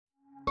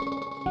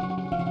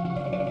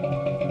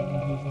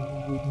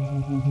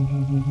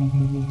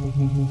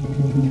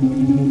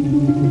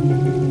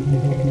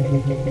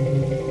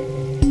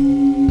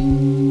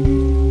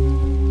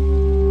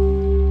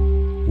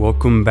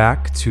Welcome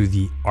back to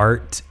the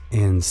Art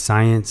and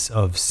Science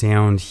of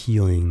Sound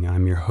Healing.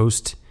 I'm your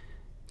host,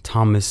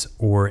 Thomas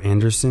Orr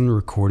Anderson,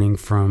 recording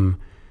from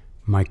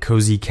my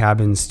cozy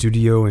cabin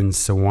studio in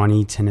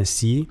Sewanee,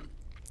 Tennessee,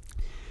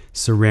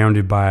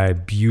 surrounded by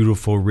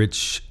beautiful,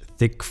 rich,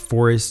 thick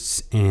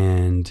forests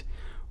and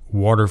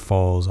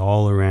waterfalls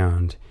all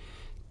around.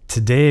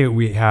 Today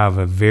we have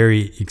a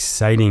very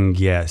exciting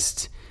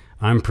guest.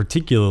 I'm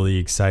particularly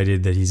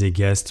excited that he's a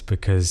guest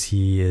because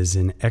he is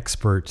an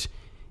expert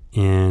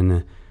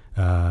in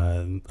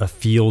a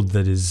field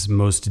that is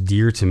most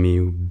dear to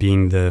me,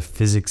 being the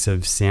physics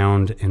of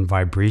sound and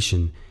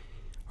vibration.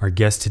 Our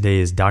guest today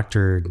is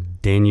Dr.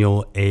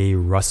 Daniel A.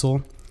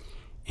 Russell,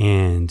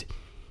 and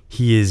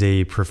he is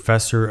a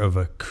professor of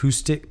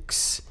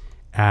acoustics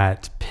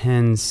at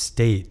Penn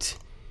State.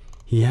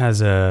 He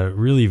has a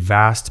really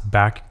vast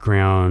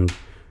background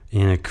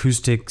in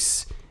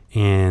acoustics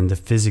and the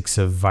physics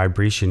of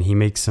vibration. He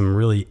makes some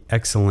really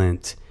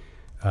excellent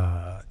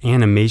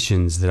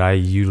animations that I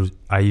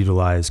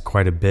utilize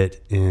quite a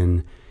bit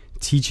in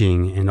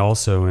teaching and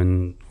also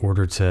in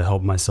order to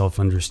help myself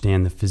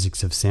understand the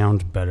physics of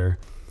sound better.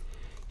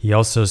 He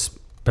also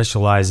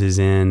specializes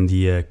in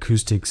the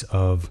acoustics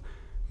of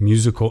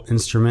musical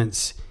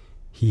instruments.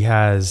 He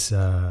has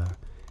a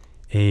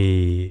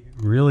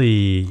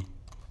really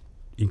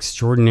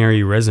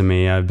extraordinary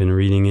resume. I've been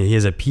reading it. He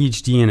has a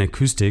PhD in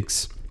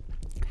acoustics,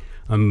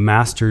 a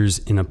master's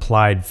in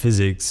applied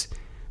physics,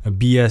 a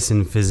BS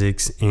in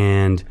physics,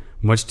 and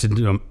much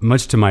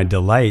to my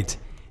delight,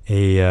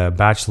 a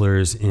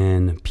bachelor's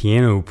in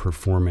piano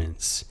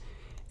performance.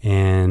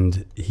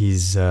 And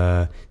it's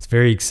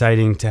very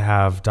exciting to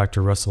have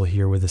Dr. Russell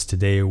here with us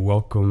today.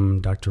 Welcome,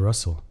 Dr.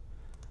 Russell.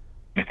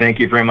 Thank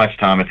you very much,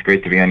 Tom. It's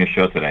great to be on your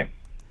show today.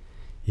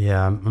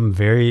 Yeah, I'm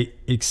very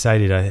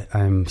excited.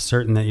 I'm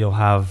certain that you'll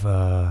have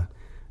a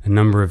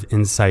number of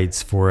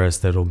insights for us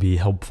that will be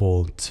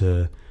helpful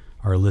to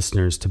our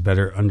listeners to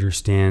better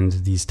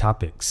understand these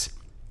topics.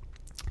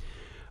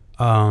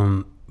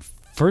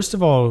 First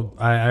of all,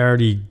 I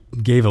already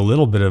gave a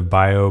little bit of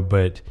bio,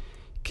 but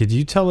could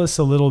you tell us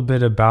a little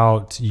bit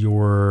about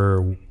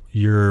your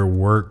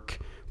work,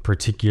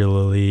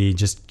 particularly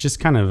just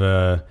kind of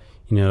a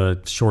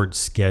short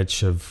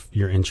sketch of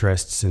your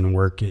interests and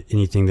work,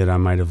 anything that I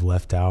might have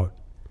left out?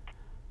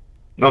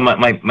 Well,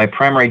 my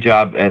primary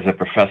job as a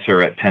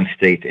professor at Penn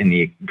State in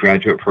the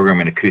graduate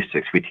program in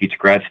acoustics, we teach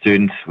grad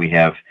students. We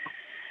have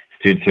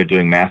students who are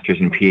doing master's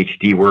and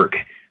PhD work.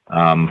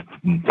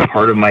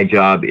 Part of my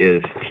job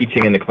is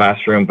teaching in the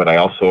classroom, but I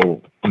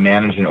also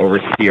manage and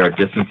oversee our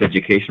distance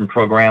education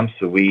program.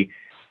 So we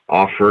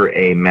offer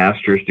a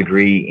master's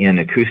degree in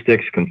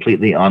acoustics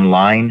completely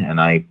online, and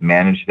I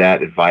manage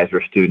that, advise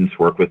our students,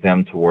 work with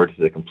them towards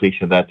the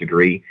completion of that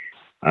degree.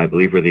 I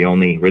believe we're the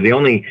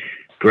only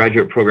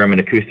graduate program in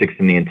acoustics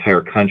in the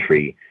entire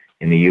country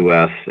in the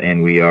U.S.,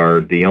 and we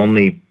are the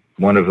only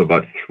one of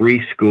about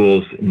 3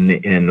 schools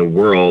in the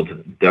world,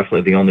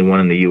 definitely the only one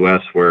in the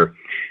U.S. where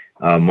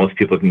most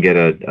people can get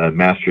a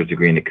master's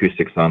degree in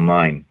acoustics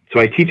online.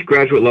 So I teach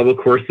graduate level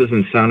courses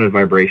in sound and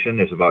vibration.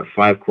 There's about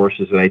 5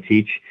 courses that I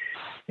teach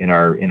in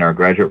our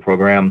graduate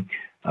program.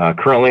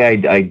 Currently,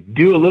 I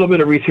do a little bit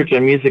of research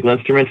on musical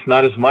instruments,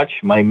 not as much.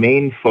 My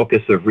main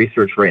focus of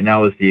research right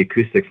now is the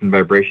acoustics and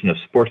vibration of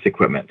sports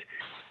equipment.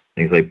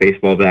 Things like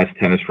baseball bats,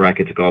 tennis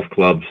rackets, golf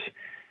clubs,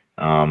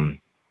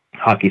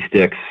 hockey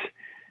sticks,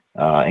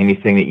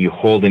 anything that you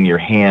hold in your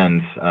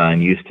hands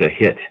and use to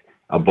hit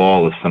a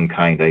ball of some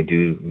kind. I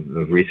do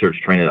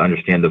research trying to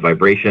understand the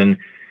vibration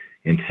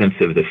and sense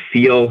of the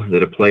feel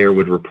that a player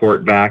would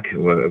report back,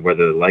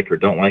 whether they like or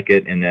don't like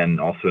it, and then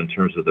also in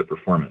terms of the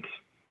performance.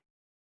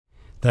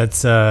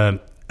 That's a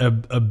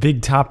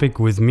big topic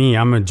with me.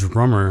 I'm a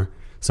drummer,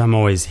 so I'm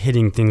always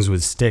hitting things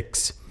with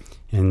sticks,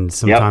 and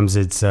sometimes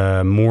it's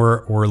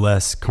more or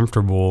less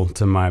comfortable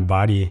to my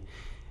body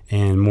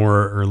and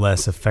more or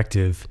less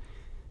effective.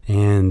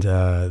 And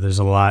there's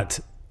a lot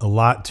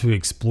to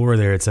explore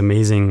there. It's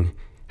amazing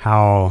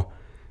how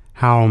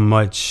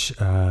much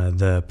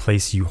the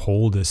place you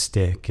hold a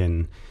stick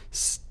and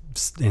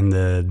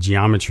the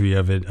geometry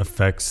of it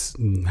affects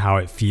how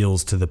it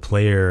feels to the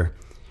player.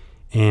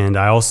 And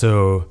I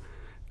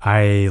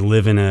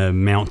live in a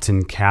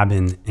mountain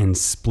cabin and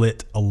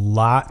split a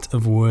lot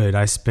of wood.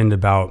 I spend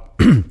about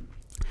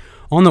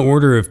on the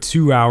order of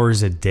 2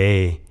 hours a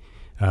day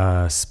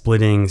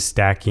splitting,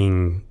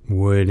 stacking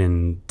wood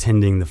and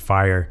tending the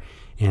fire.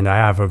 And I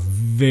have a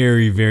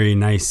very, very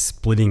nice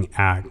splitting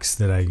axe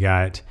that I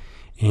got.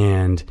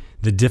 And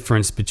the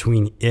difference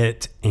between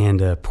it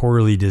and a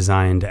poorly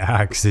designed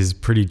axe is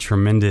pretty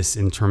tremendous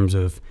in terms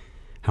of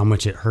how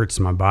much it hurts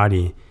my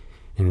body.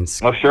 And it's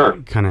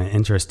kind of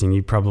interesting.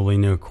 You probably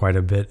know quite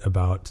a bit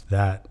about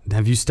that.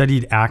 Have you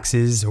studied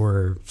axes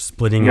or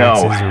splitting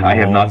axes? No, I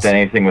have not done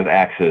anything with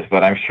axes,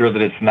 but I'm sure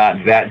that it's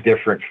not that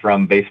different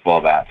from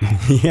baseball bats.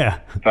 Yeah.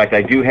 In fact,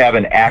 I do have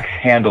an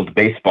axe-handled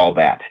baseball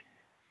bat.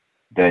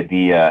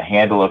 The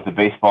handle of the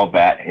baseball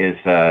bat is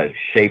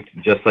shaped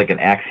just like an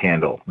axe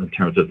handle in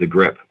terms of the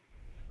grip.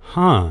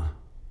 Huh.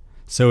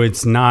 So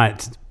it's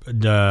not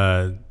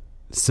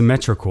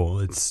symmetrical.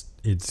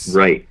 It's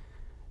right.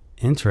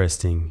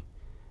 Interesting.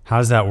 How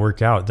does that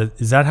work out?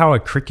 Is that how a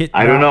cricket?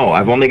 I don't know.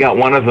 I've only got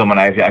one of them, and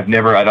I've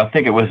never. I don't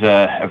think it was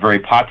a very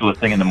popular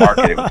thing in the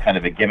market. It was kind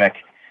of a gimmick,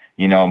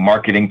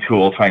 marketing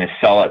tool trying to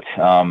sell it.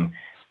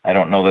 I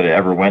don't know that it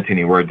ever went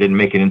anywhere. It didn't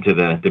make it into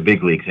the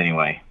big leagues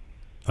anyway.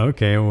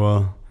 Okay,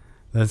 well,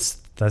 that's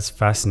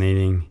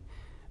fascinating.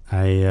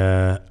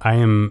 I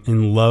am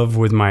in love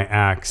with my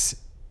axe,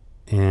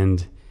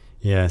 and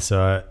yeah,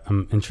 so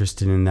I'm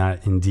interested in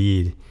that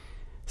indeed.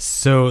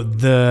 So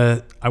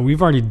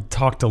we've already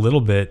talked a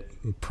little bit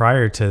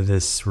prior to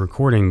this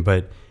recording,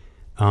 but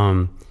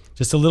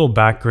just a little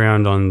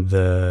background on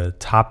the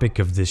topic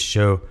of this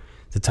show.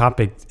 The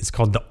topic is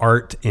called the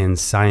art and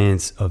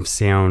science of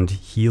sound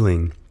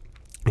healing,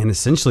 and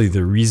essentially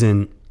the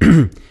reason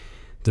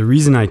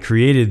I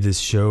created this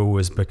show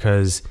was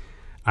because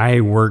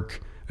I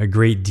work a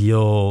great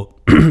deal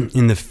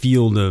in the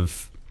field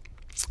of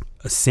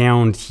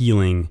sound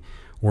healing,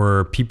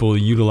 or people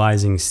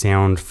utilizing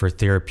sound for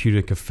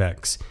therapeutic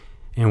effects.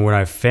 And what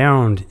I've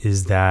found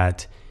is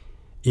that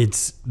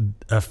it's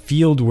a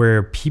field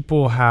where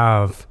people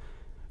have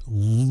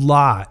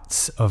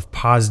lots of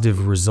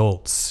positive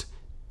results.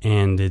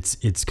 And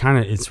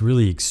it's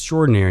really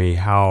extraordinary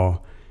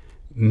how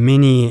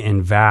many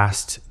and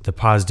vast the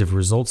positive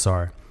results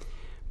are.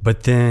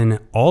 But then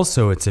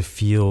also it's a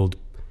field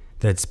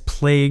that's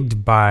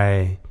plagued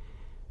by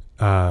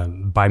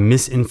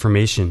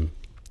misinformation.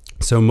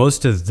 So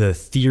most of the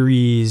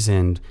theories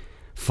and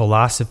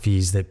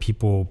philosophies that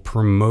people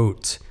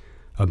promote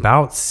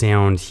about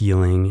sound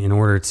healing in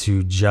order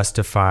to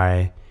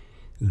justify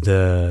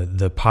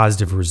the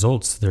positive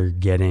results they're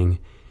getting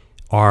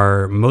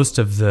are, most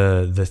of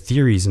the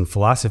theories and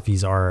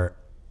philosophies are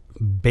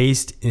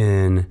based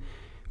in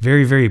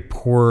very, very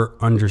poor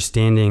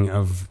understanding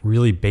of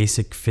really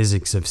basic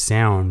physics of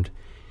sound.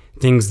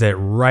 Things that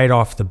right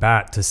off the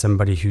bat, to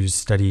somebody who's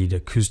studied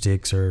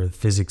acoustics or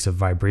physics of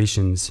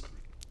vibrations,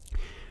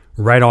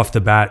 right off the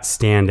bat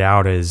stand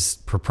out as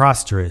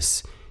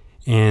preposterous.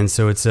 And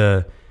so it's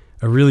a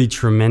really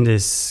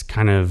tremendous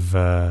kind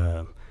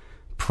of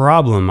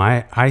problem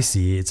I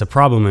see. It's a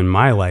problem in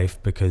my life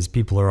because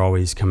people are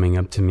always coming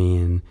up to me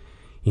and,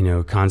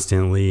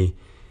 constantly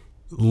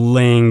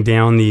laying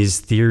down these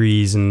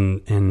theories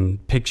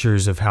and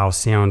pictures of how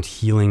sound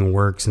healing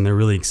works. And they're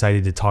really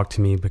excited to talk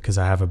to me because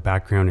I have a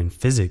background in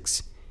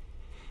physics.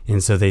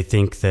 And so they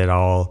think that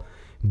I'll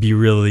be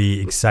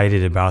really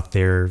excited about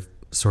their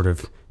sort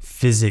of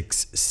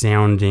physics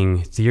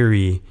sounding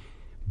theory.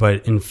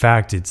 But in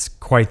fact, it's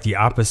quite the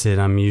opposite.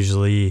 I'm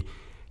usually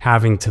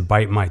having to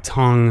bite my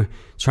tongue,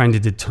 trying to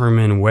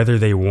determine whether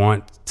they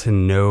want to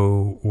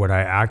know what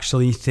I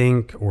actually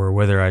think or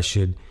whether I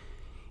should,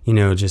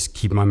 just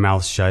keep my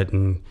mouth shut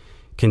and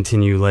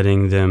continue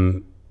letting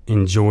them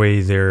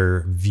enjoy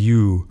their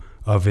view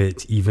of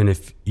it, even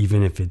if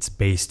it's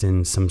based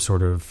in some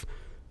sort of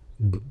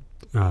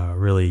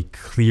really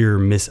clear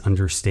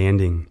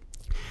misunderstanding.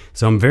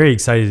 So I'm very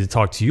excited to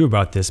talk to you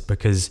about this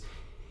because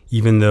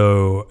even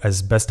though,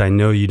 as best I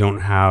know, you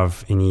don't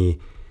have any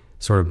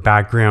sort of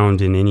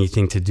background in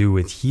anything to do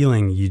with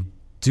healing, you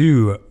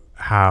do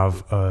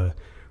have a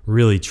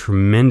really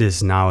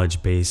tremendous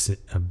knowledge base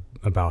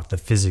about the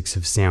physics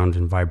of sound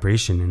and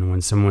vibration. And when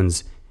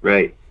someone's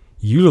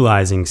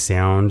utilizing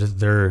sound,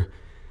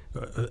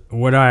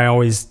 what I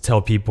always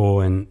tell people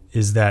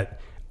is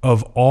that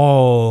of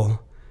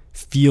all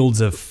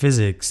fields of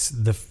physics,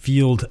 the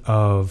field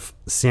of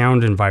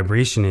sound and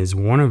vibration is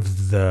one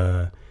of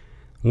the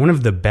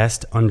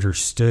best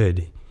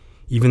understood.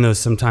 Even though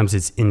sometimes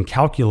it's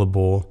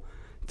incalculable,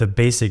 the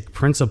basic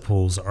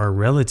principles are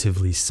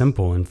relatively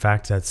simple. In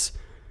fact, that's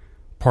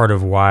part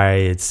of why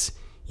it's,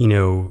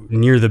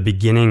 near the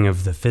beginning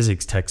of the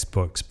physics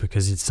textbooks,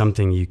 because it's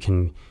something you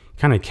can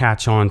kind of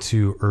catch on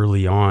to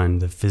early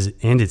on.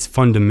 And it's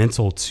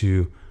fundamental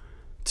to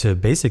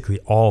basically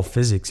all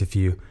physics. If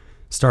you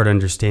start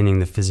understanding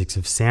the physics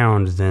of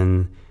sound,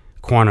 then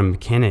quantum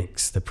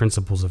mechanics, the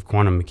principles of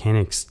quantum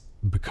mechanics,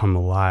 become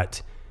a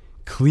lot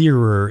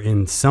clearer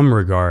in some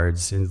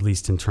regards, at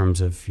least in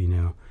terms of,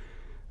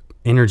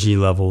 energy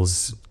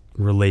levels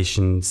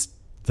relations,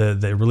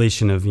 the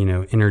relation of,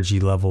 energy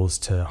levels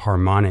to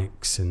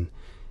harmonics and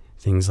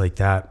things like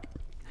that.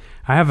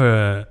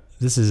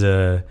 This is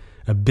a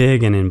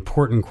big and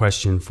important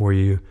question for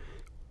you.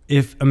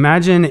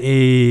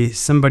 Imagine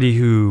somebody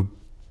who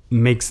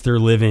makes their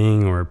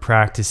living or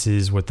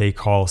practices what they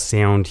call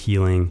sound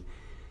healing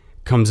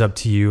comes up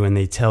to you and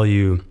they tell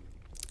you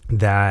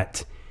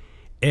that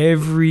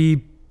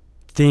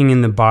everything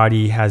in the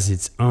body has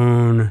its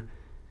own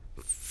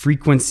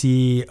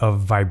frequency of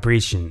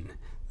vibration.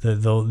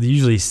 They'll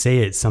usually say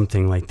it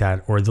something like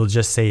that, or they'll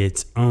just say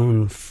its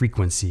own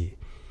frequency.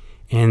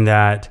 And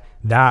that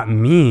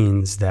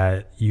means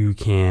that you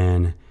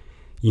can,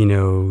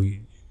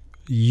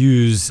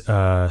 use,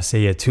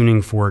 say, a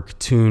tuning fork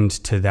tuned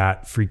to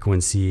that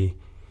frequency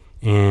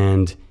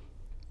and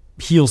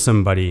heal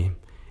somebody,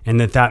 and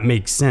that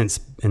makes sense,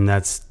 and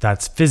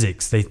that's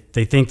physics. They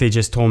think they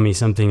just told me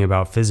something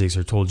about physics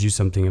or told you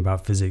something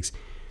about physics.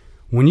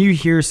 When you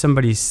hear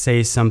somebody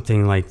say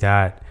something like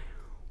that,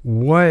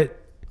 what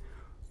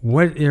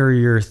are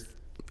your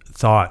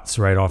thoughts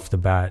right off the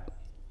bat?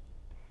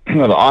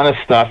 Well, the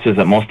honest thoughts is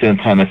that most of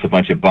the time that's a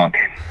bunch of bunk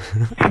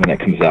when it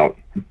comes out.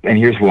 And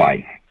here's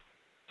why.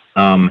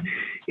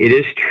 It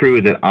is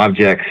true that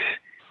objects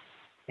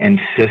and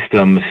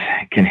systems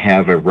can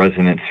have a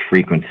resonance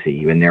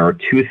frequency. And there are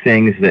two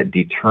things that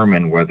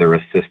determine whether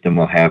a system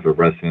will have a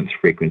resonance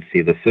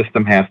frequency. The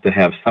system has to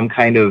have some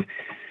kind of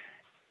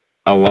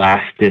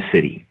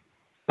elasticity,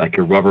 like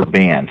a rubber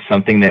band,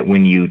 something that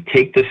when you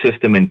take the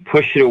system and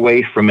push it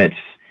away from its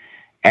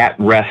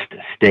at-rest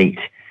state,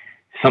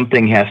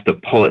 something has to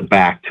pull it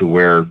back to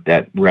where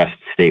that rest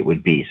state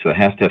would be. So it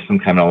has to have some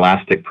kind of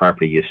elastic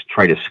property. You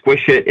try to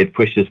squish it, it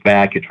pushes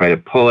back. You try to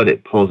pull it,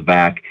 it pulls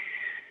back.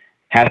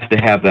 Has to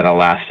have that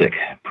elastic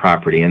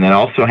property. And then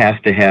also has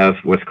to have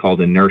what's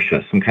called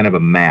inertia, some kind of a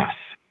mass.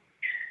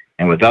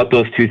 And without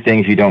those two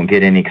things, you don't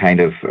get any kind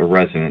of a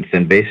resonance.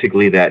 And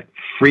basically that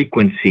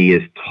frequency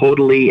is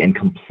totally and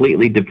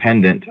completely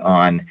dependent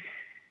on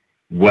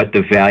what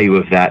the value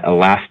of that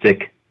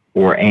elastic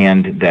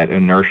and that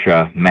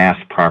inertia mass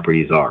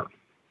properties are.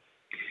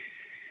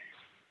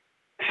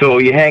 So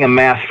you hang a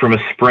mass from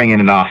a spring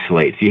and it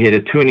oscillates. You hit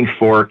a tuning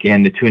fork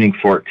and the tuning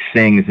fork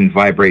sings and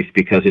vibrates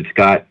because it's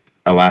got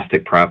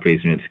elastic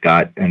properties and it's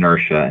got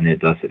inertia and it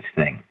does its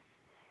thing.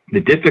 The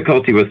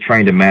difficulty with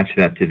trying to match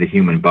that to the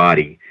human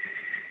body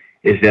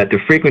is that the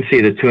frequency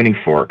of the tuning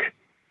fork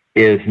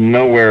is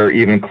nowhere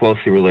even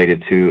closely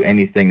related to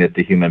anything that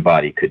the human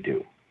body could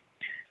do.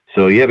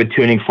 So you have a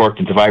tuning fork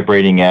that's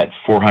vibrating at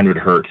 400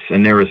 hertz,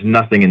 and there is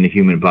nothing in the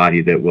human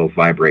body that will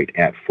vibrate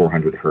at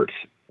 400 hertz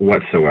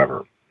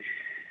whatsoever.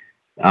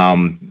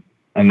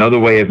 Another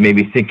way of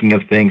maybe thinking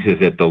of things is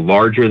that the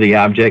larger the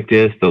object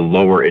is, the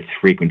lower its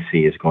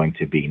frequency is going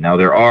to be. Now,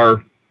 there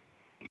are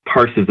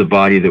parts of the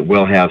body that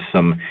will have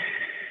some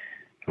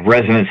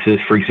resonances.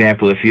 For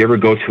example, if you ever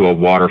go to a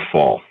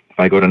waterfall, if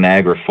I go to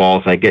Niagara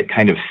Falls, I get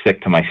kind of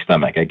sick to my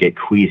stomach. I get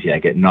queasy. I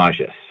get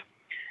nauseous,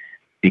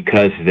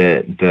 because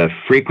the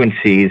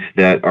frequencies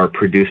that are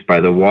produced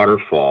by the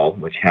waterfall,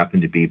 which happen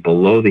to be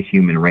below the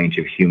human range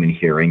of human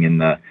hearing in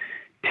the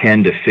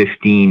 10 to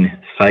 15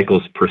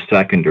 cycles per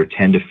second or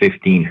 10 to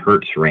 15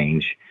 hertz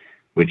range,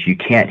 which you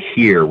can't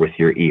hear with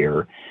your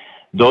ear,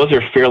 those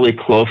are fairly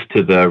close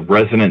to the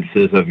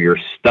resonances of your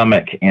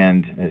stomach.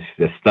 And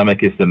the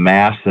stomach is the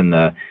mass, and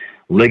the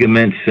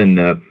ligaments and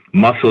the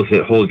muscles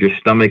that hold your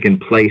stomach in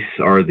place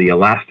are the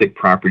elastic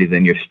property.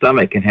 Then your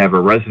stomach can have a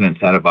resonance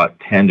at about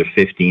 10 to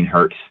 15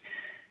 hertz.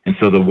 And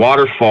so the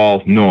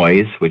waterfall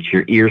noise, which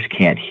your ears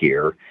can't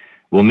hear,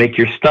 will make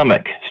your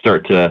stomach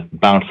start to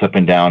bounce up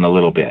and down a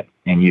little bit,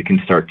 and you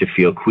can start to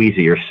feel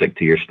queasy or sick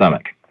to your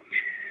stomach.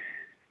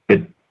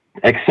 But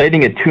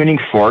exciting a tuning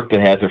fork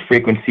that has a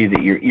frequency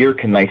that your ear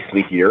can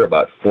nicely hear,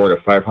 about 400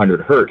 to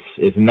 500 hertz,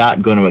 is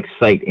not going to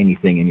excite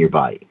anything in your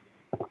body.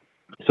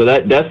 So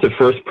that's the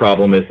first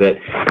problem, is that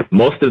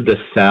most of the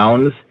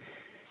sounds,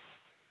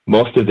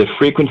 most of the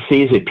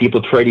frequencies that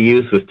people try to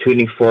use with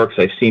tuning forks,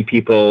 I've seen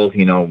people,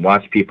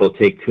 watch people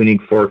take tuning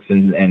forks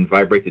and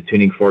vibrate the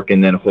tuning fork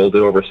and then hold it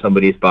over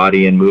somebody's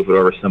body and move it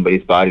over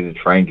somebody's body to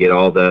try and get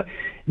all the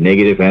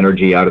negative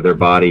energy out of their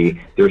body.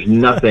 There's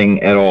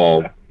nothing at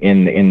all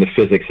in the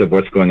physics of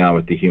what's going on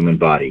with the human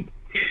body.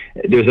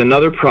 There's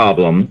another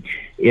problem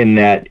in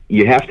that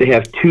you have to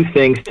have two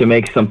things to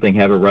make something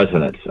have a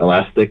resonance: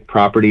 elastic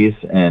properties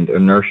and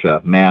inertia,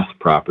 mass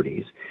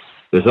properties.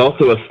 There's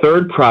also a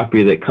third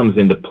property that comes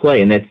into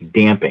play, and that's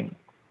damping,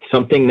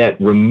 something that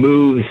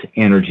removes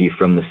energy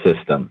from the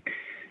system.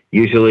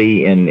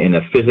 Usually in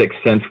a physics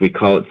sense, we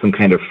call it some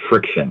kind of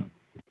friction,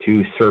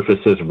 two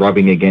surfaces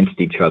rubbing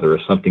against each other, or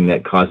something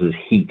that causes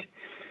heat.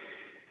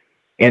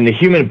 And the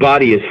human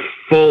body is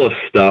full of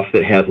stuff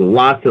that has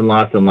lots and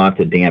lots and lots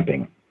of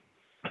damping.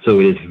 So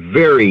it is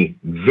very,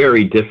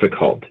 very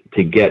difficult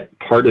to get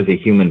part of the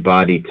human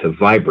body to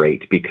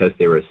vibrate because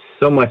there is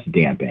so much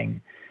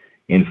damping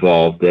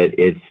involved that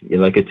it's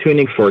like a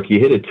tuning fork. You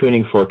hit a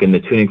tuning fork and the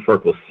tuning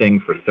fork will sing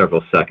for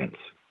several seconds,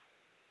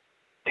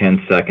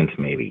 10 seconds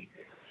maybe.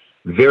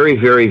 Very,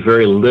 very,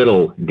 very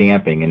little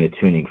damping in a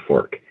tuning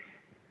fork.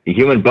 The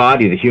human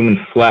body, the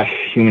human flesh,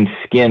 human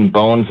skin,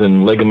 bones,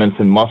 and ligaments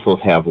and muscles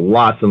have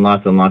lots and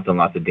lots and lots and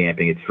lots of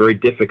damping. It's very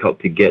difficult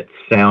to get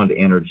sound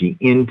energy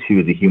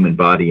into the human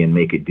body and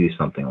make it do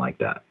something like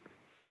that.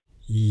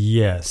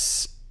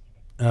 Yes,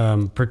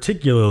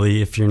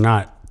 particularly if you're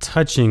not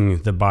touching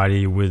the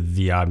body with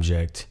the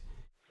object.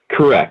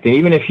 Correct. And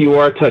even if you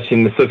are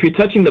touching, so if you're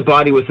touching the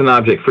body with an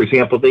object, for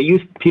example,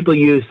 people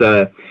use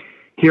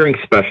hearing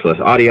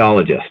specialists,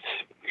 audiologists,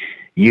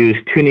 use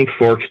tuning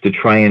forks to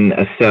try and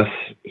assess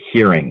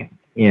hearing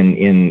in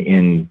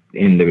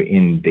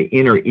the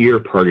inner ear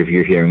part of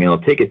your hearing. And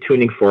they'll take a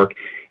tuning fork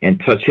and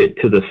touch it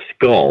to the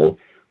skull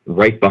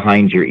right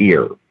behind your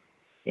ear.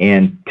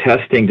 and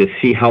testing to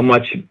see how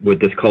much,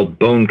 what is called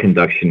bone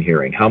conduction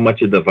hearing, how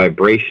much of the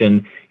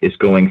vibration is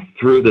going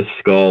through the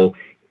skull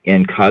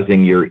and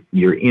causing your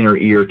inner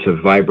ear to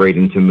vibrate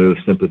and to move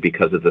simply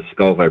because of the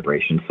skull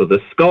vibration. So the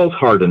skull's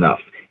hard enough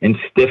and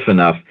stiff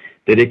enough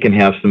that it can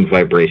have some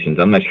vibrations.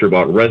 I'm not sure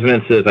about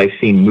resonances. I've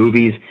seen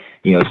movies,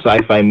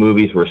 sci-fi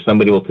movies where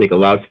somebody will take a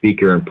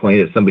loudspeaker and point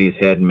it at somebody's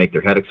head and make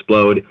their head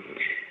explode.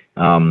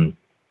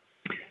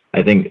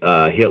 I think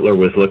Hitler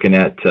was looking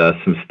at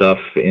some stuff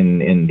in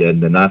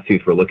the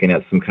Nazis were looking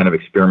at some kind of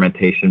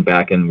experimentation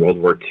back in World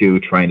War II,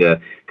 trying to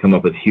come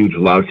up with huge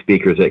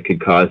loudspeakers that could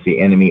cause the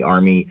enemy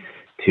army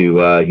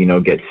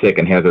to, get sick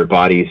and have their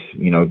bodies,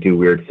 do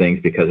weird things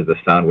because of the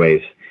sound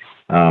waves.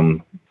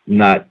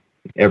 Not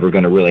ever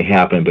going to really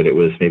happen, but it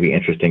was maybe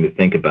interesting to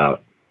think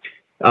about.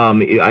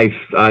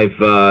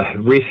 I've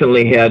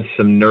recently had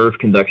some nerve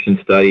conduction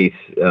studies,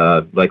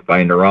 like by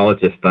a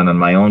neurologist, done on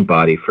my own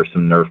body for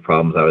some nerve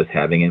problems I was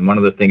having. And one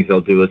of the things they'll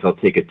do is they'll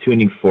take a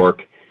tuning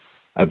fork,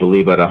 I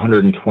believe at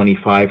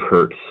 125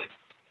 hertz,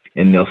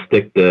 and they'll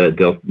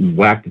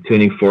whack the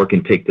tuning fork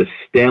and take the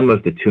stem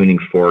of the tuning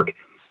fork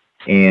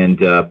and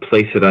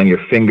place it on your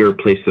finger,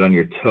 place it on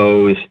your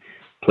toes,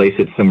 place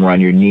it somewhere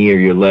on your knee or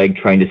your leg,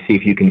 trying to see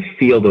if you can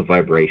feel the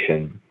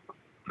vibration.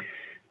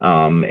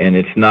 And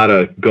it's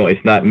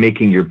not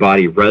making your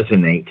body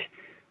resonate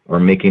or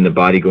making the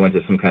body go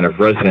into some kind of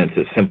resonance.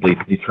 It's simply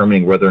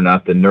determining whether or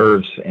not the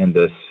nerves and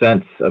the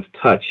sense of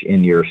touch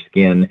in your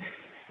skin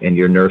and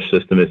your nerve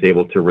system is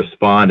able to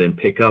respond and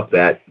pick up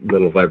that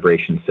little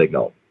vibration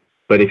signal.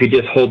 But if you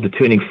just hold the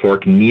tuning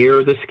fork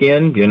near the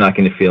skin, you're not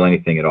going to feel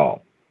anything at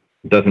all.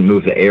 It doesn't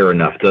move the air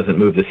enough, doesn't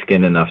move the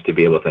skin enough to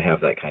be able to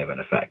have that kind of an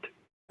effect.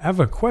 I have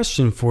a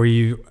question for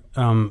you.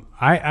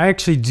 I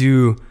actually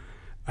do.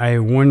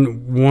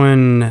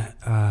 One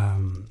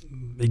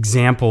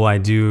example I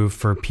do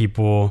for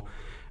people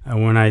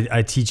when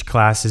I teach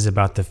classes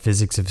about the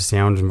physics of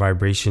sound and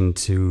vibration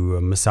to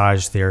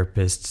massage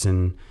therapists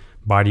and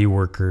body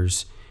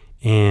workers,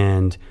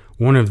 and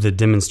one of the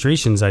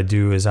demonstrations I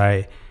do is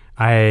I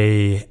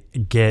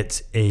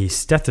get a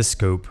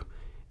stethoscope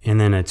and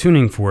then a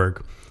tuning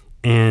fork,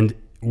 and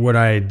what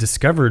I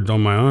discovered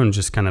on my own,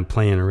 just kind of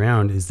playing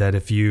around, is that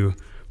if you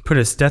put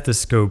a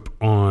stethoscope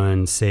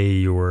on, say,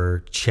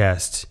 your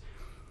chest,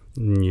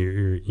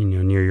 near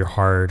your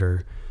heart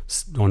or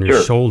on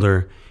your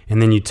shoulder,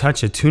 and then you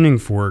touch a tuning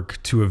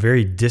fork to a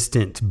very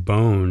distant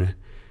bone.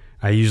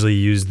 I usually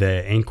use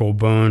the ankle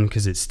bone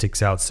because it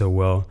sticks out so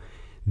well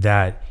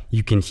that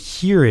you can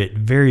hear it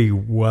very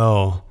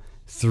well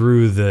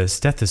through the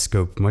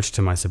stethoscope. Much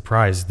to my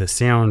surprise, the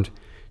sound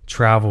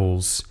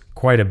travels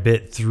quite a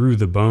bit through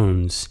the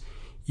bones,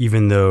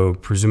 even though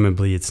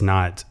presumably it's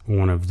not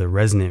one of the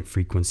resonant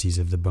frequencies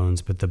of the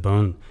bones, but the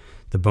bone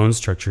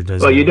structure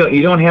does. Well, you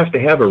don't have to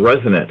have a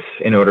resonance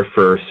in order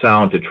for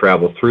sound to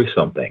travel through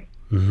something.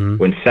 Mm-hmm.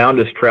 When sound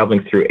is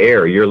traveling through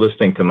air, you're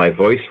listening to my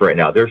voice right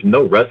now. There's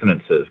no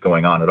resonances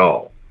going on at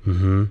all.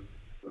 Mm-hmm.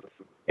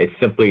 It's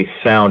simply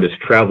sound is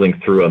traveling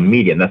through a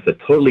medium. That's a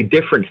totally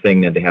different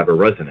thing than to have a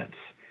resonance.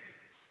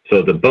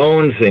 So the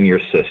bones in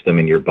your system,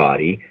 in your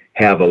body,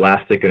 have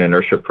elastic and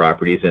inertia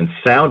properties, and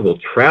sound will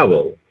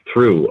travel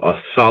through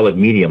a solid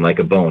medium like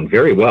a bone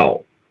very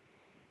well.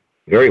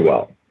 Very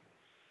well.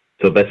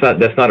 So that's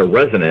not a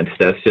resonance.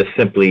 That's just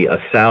simply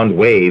a sound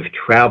wave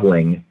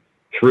traveling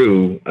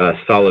through a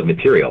solid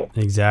material.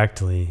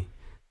 Exactly.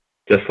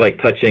 Just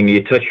like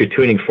you touch your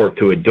tuning fork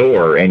to a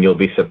door, and you'll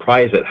be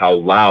surprised at how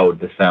loud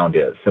the sound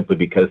is, simply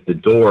because the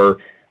door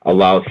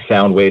allows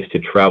sound waves to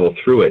travel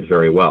through it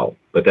very well.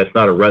 But that's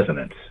not a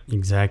resonance.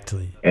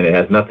 Exactly. And it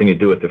has nothing to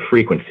do with the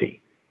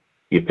frequency.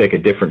 You pick a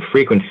different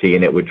frequency,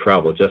 and it would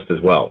travel just as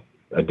well.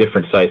 A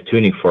different size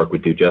tuning fork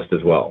would do just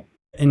as well.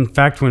 In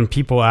fact, when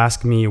people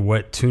ask me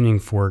what tuning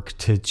fork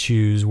to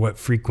choose, what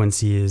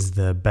frequency is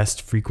the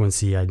best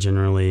frequency, I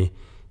generally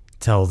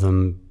tell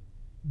them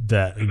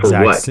that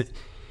exact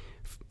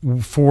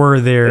for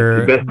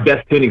their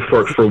best tuning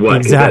fork for what?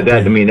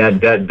 Exactly.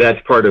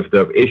 That's part of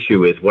the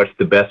issue is what's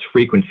the best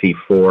frequency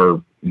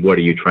for what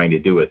are you trying to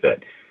do with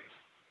it?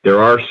 There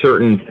are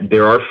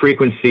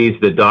frequencies,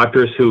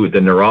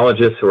 the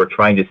neurologists who are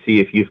trying to see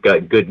if you've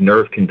got good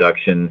nerve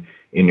conduction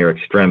in your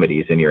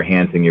extremities, in your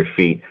hands and your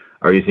feet,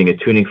 are using a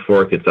tuning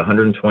fork. It's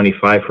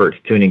 125 hertz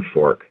tuning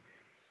fork.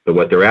 But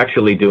what they're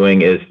actually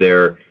doing is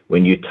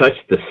when you touch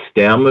the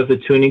stem of the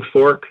tuning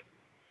fork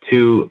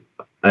to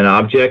an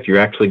object, you're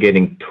actually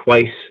getting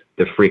twice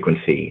the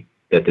frequency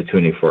that the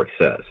tuning fork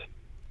says,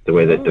 the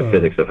way that the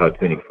physics of how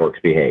tuning forks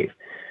behave.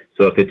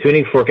 So if the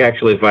tuning fork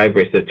actually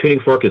vibrates, the tuning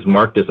fork is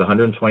marked as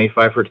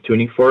 125 hertz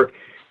tuning fork,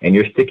 and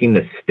you're sticking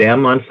the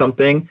stem on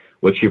something,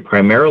 what you're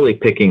primarily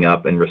picking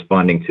up and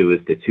responding to is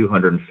the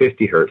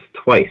 250 hertz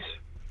twice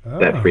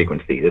that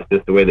frequency. It's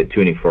just the way that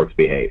tuning forks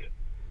behave.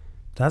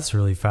 That's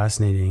really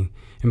fascinating.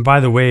 And by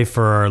the way,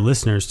 for our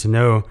listeners to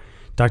know,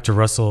 Dr.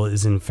 Russell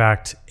is in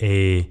fact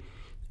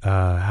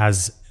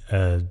has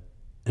an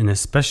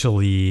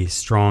especially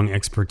strong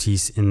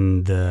expertise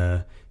in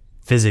the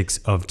physics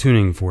of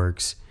tuning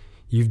forks.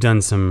 You've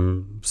done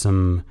some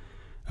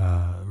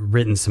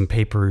written some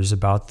papers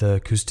about the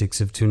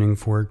acoustics of tuning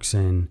forks.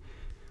 And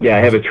yeah, I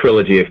have a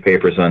trilogy of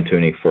papers on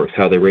tuning forks,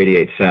 how they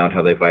radiate sound,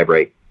 how they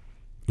vibrate.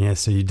 Yeah,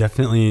 so you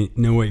definitely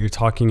know what you're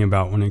talking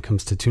about when it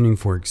comes to tuning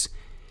forks.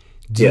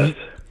 Yes.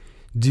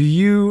 Do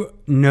you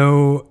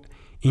know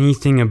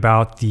anything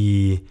about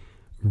the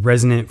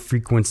resonant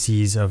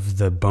frequencies of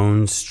the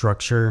bone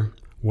structure?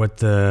 What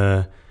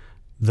the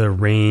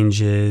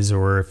range is,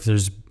 or if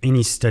there's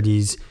any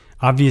studies?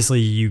 Obviously,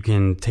 you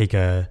can take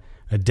a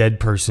dead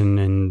person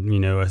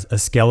and, a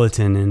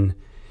skeleton and,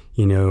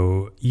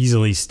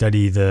 easily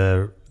study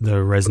the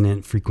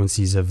resonant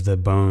frequencies of the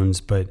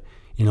bones, but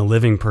in a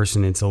living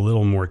person, it's a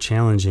little more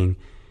challenging.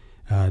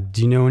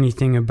 Do you know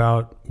anything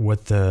about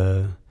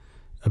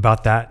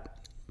about that?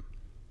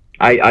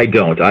 I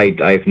don't.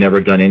 I've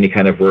never done any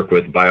kind of work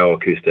with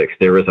bioacoustics.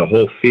 There is a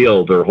whole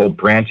field or a whole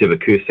branch of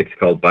acoustics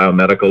called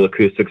biomedical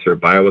acoustics or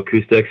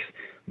bioacoustics.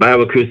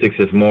 Bioacoustics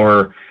is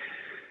more,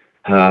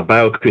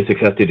 bioacoustics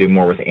has to do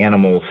more with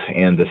animals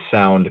and the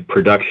sound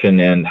production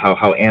and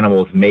how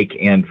animals make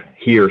and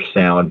hear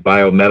sound.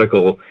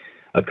 Biomedical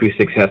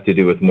acoustics has to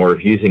do with more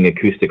of using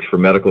acoustics for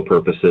medical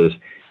purposes.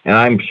 And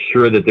I'm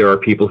sure that there are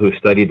people who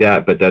study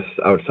that, but that's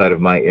outside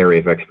of my area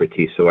of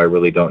expertise. So I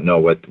really don't know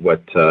what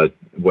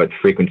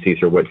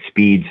frequencies or what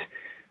speeds.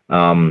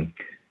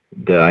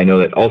 I know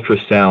that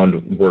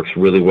ultrasound works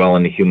really well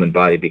in the human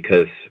body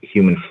because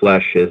human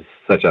flesh is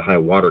such a high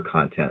water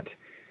content.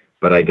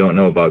 But I don't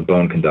know about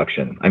bone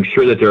conduction. I'm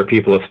sure that there are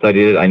people who have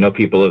studied it. I know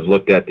people have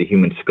looked at the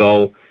human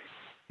skull.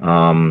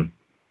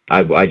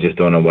 I just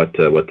don't know what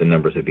the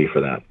numbers would be for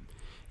that.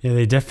 Yeah,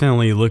 they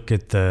definitely look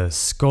at the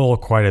skull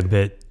quite a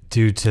bit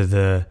due to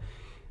the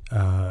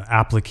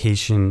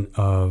application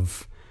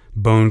of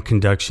bone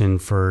conduction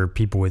for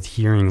people with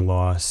hearing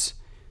loss.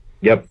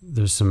 Yep.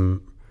 There's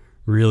some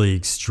really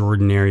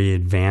extraordinary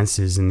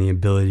advances in the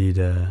ability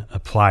to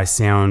apply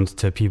sound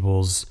to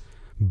people's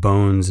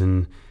bones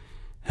and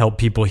help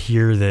people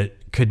hear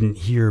that couldn't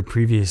hear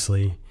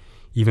previously.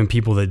 Even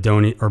people that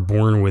are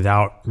born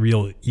without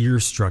real ear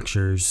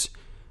structures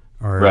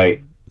are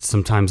right.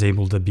 sometimes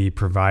able to be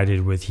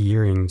provided with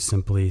hearing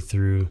simply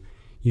through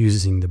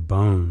using the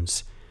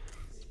bones.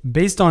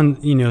 Based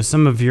on,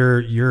 some of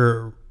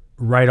your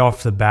right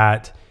off the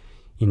bat,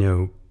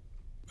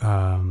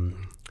 kind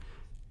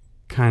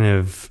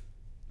of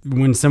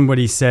when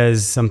somebody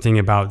says something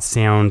about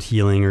sound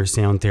healing or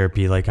sound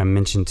therapy, like I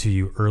mentioned to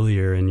you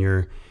earlier, and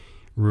you're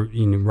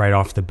right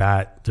off the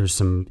bat, there's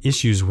some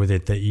issues with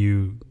it that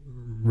you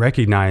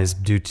recognize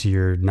due to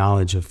your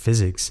knowledge of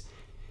physics.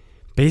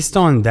 Based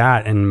on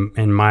that,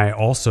 and my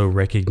also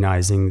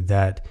recognizing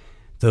that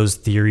those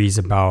theories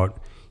about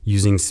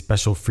using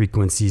special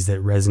frequencies that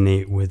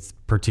resonate with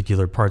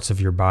particular parts of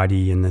your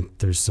body, and that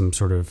there's some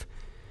sort of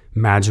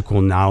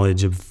magical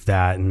knowledge of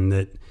that, and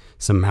that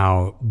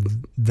somehow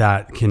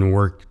that can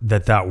work,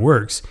 that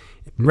works,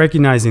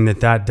 recognizing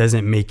that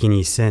doesn't make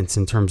any sense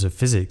in terms of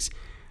physics.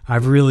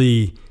 I've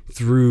really,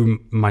 through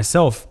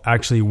myself,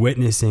 actually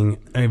witnessing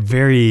a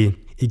very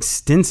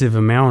extensive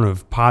amount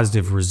of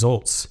positive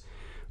results.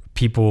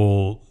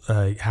 People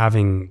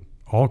having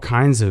all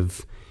kinds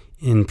of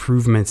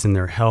improvements in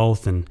their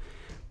health and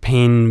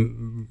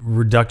pain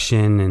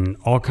reduction and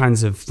all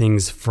kinds of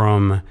things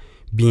from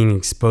being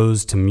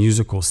exposed to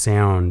musical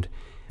sound.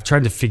 I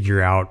tried to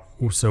figure out,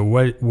 so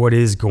what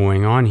is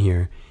going on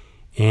here?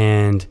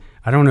 And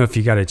I don't know if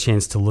you got a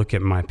chance to look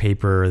at my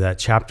paper or that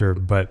chapter,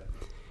 but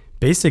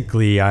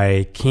basically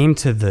I came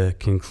to the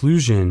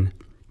conclusion,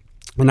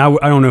 and I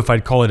don't know if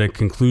I'd call it a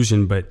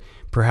conclusion, but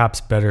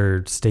perhaps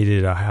better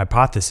stated, a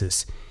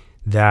hypothesis,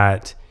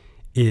 that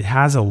it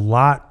has a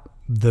lot,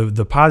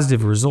 the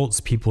positive results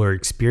people are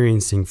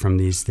experiencing from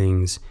these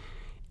things,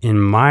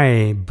 in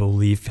my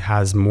belief,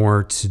 has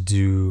more to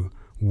do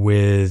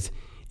with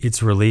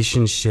its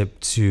relationship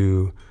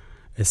to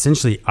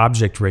essentially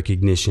object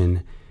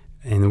recognition.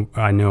 And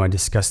I know I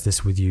discussed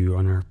this with you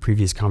on our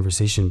previous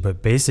conversation,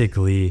 but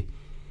basically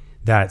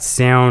that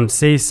sound,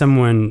 say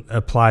someone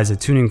applies a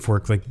tuning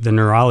fork like the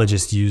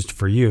neurologist used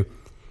for you.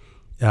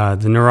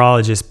 The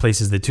neurologist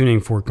places the tuning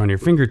fork on your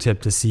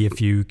fingertip to see if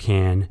you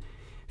can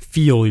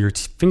feel your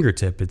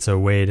fingertip. It's a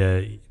way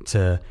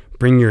to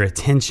bring your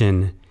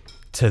attention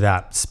to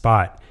that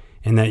spot.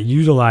 And that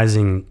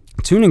utilizing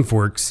tuning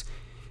forks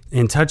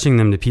and touching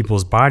them to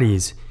people's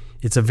bodies,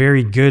 it's a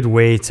very good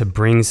way to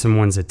bring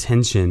someone's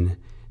attention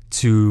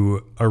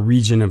to a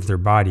region of their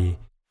body.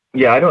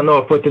 Yeah, I don't know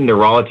if what the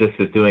neurologist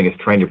is doing is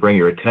trying to bring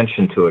your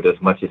attention to it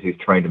as much as he's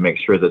trying to make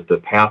sure that the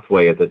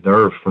pathway of the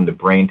nerve from the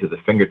brain to the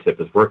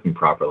fingertip is working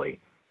properly.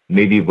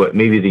 Maybe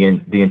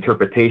the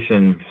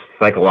interpretation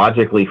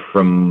psychologically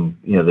from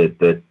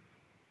the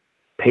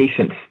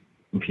patient's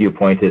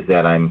viewpoint is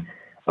that I'm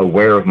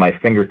aware of my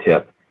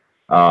fingertip.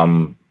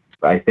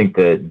 I think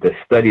the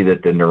study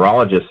that the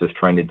neurologist is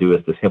trying to do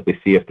is to simply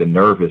see if the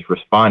nerve is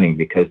responding,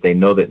 because they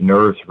know that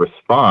nerves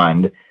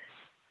respond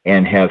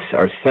and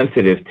are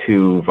sensitive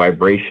to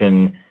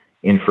vibration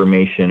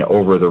information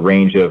over the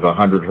range of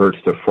 100 hertz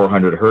to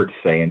 400 hertz,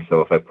 say. And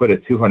so if I put a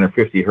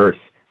 250 hertz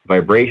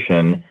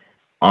vibration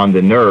on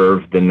the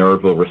nerve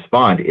will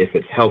respond if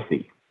it's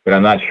healthy. But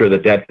I'm not sure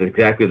that that's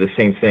exactly the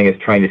same thing as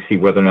trying to see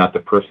whether or not the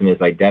person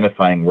is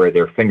identifying where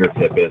their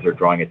fingertip is or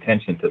drawing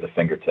attention to the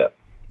fingertip.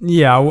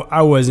 Yeah,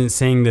 I wasn't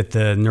saying that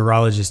the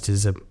neurologist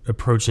is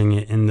approaching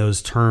it in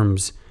those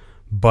terms,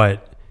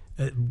 but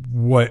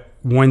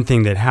one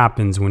thing that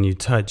happens when you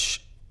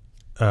touch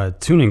a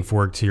tuning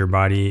fork to your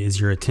body is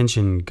your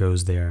attention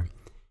goes there.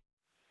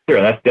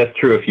 Sure, that's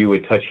true if you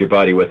would touch your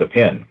body with a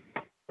pen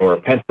or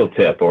a pencil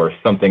tip or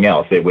something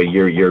else.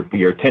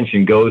 Your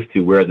attention goes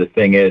to where the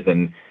thing is,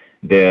 and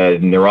the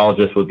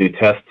neurologist will do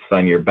tests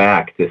on your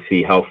back to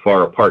see how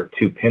far apart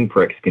two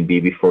pinpricks can be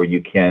before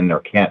you can or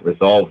can't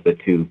resolve the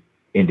two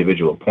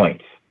individual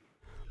points.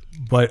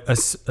 But a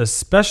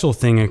special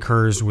thing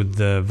occurs with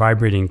the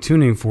vibrating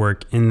tuning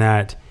fork in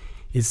that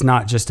it's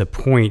not just a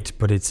point,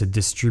 but it's a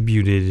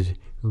distributed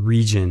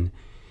region.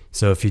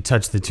 So if you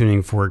touch the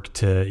tuning fork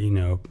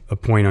to, a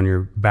point on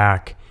your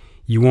back,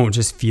 you won't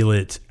just feel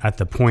it at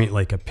the point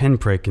like a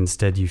pinprick.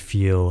 Instead, you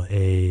feel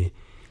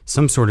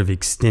some sort of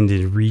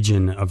extended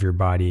region of your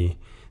body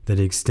that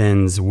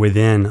extends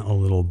within a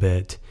little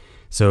bit.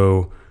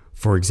 So,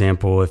 for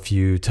example, if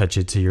you touch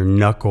it to your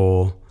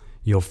knuckle,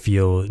 you'll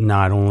feel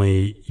not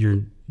only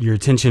your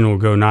attention will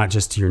go not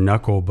just to your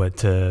knuckle, but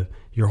to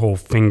your whole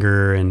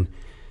finger and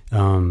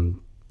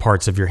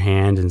parts of your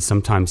hand, and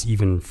sometimes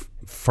even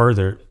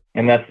further.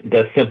 And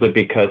that's simply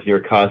because you're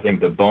causing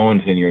the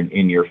bones in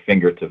your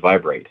finger to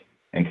vibrate.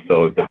 And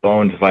so the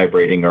bones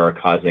vibrating are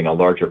causing a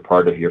larger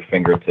part of your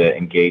finger to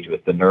engage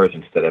with the nerves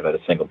instead of at a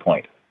single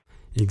point.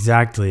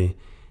 Exactly.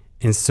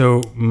 And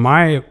so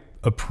my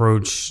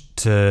approach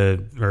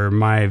or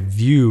my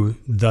view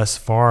thus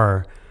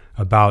far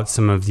about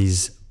some of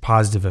these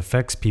positive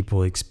effects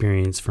people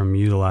experience from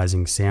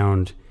utilizing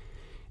sound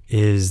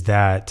is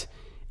that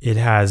it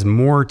has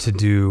more to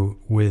do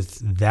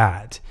with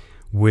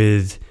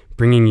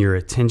bringing your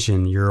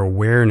attention, your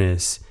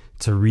awareness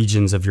to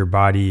regions of your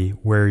body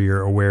where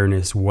your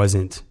awareness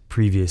wasn't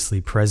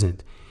previously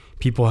present.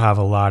 People have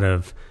a lot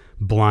of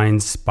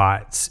blind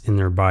spots in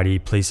their body,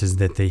 places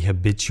that they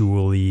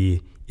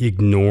habitually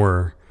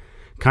ignore,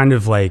 kind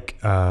of like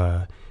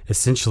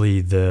essentially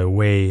the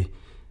way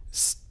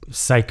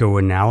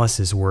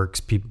psychoanalysis works.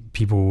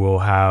 People will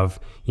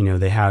have,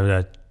 they had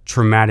a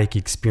traumatic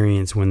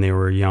experience when they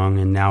were young,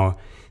 and now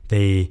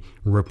they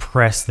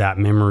repress that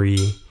memory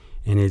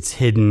and it's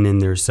hidden in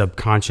their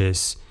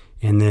subconscious.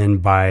 And then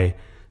by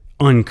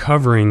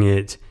uncovering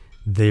it,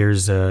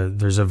 there's a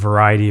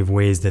variety of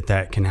ways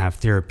that can have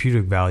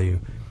therapeutic value.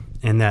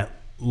 And that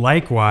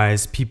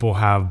likewise, people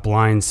have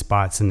blind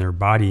spots in their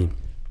body.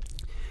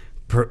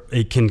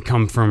 It can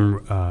come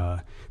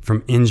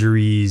from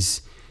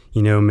injuries,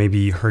 maybe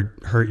you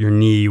hurt your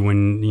knee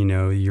when,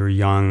 you're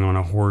young on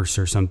a horse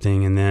or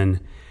something. And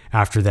then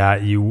after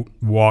that, you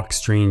walk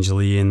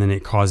strangely, and then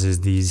it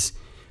causes these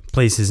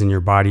places in your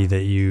body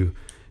that you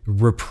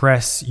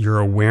repress your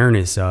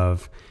awareness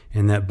of,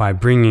 and that by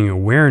bringing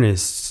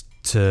awareness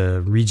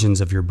to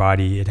regions of your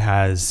body,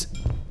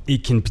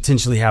 it can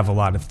potentially have a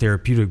lot of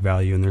therapeutic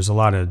value. And there's a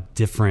lot of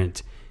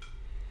different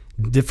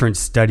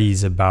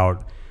studies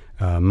about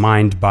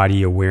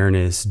mind-body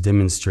awareness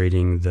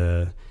demonstrating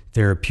the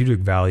therapeutic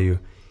value.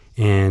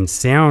 And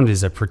sound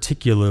is a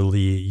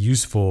particularly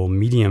useful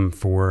medium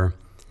for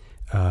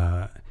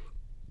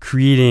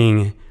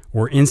creating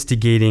or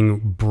instigating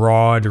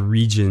broad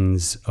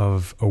regions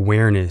of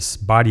awareness,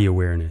 body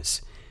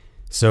awareness.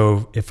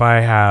 So if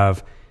I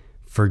have,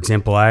 for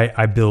example,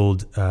 I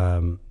build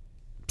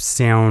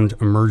sound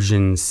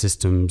immersion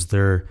systems.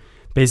 They're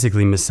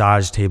basically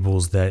massage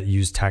tables that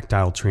use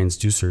tactile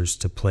transducers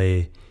to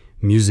play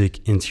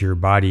music into your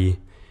body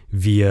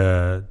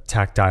via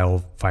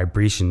tactile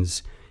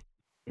vibrations.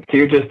 So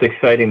you're just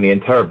exciting the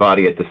entire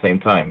body at the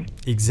same time.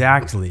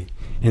 Exactly.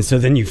 And so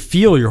then you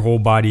feel your whole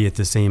body at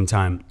the same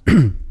time,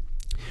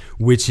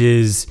 which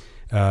is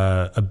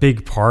a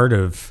big part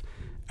of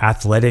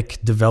athletic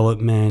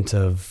development,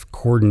 of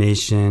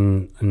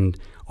coordination. And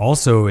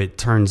also it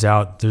turns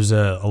out there's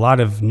a lot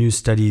of new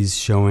studies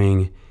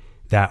showing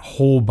that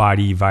whole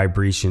body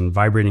vibration,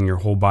 vibrating your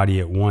whole body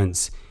at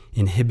once,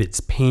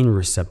 inhibits pain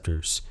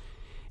receptors.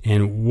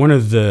 And one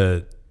of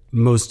the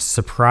most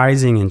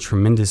surprising and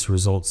tremendous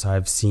results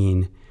I've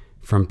seen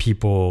from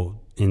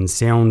people in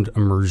sound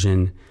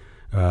immersion,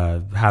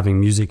 having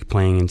music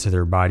playing into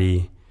their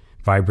body,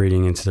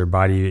 vibrating into their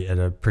body at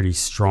a pretty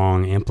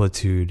strong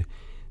amplitude,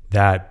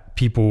 that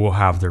people will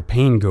have their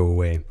pain go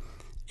away.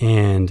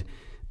 And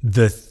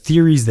the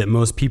theories that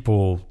most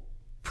people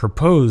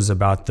propose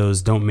about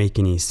those don't make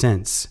any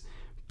sense,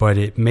 but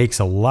it makes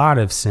a lot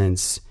of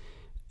sense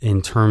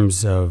in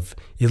terms of,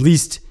 at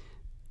least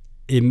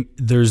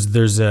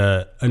there's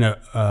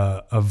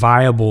a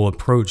viable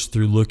approach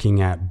through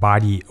looking at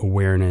body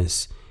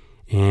awareness.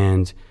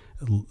 And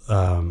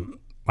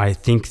I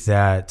think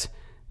that,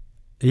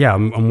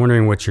 I'm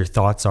wondering what your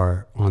thoughts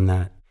are on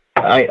that.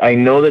 I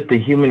know that the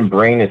human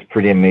brain is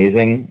pretty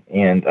amazing,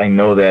 and I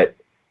know that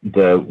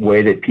the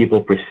way that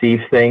people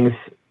perceive things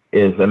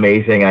is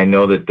amazing. I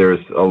know that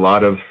there's a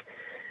lot of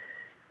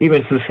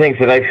even some things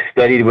that I've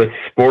studied with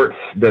sports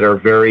that are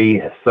very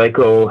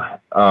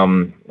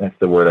that's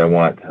the word I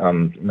want,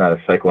 not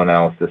a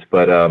psychoanalysis,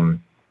 but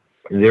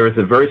there is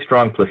a very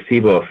strong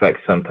placebo effect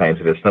sometimes.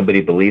 If somebody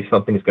believes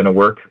something's going to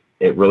work,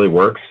 it really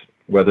works,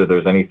 whether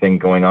there's anything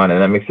going on.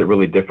 And that makes it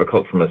really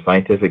difficult from a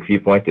scientific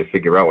viewpoint to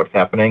figure out what's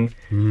happening.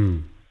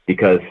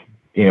 Because,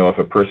 if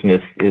a person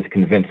is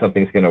convinced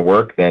something's going to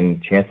work,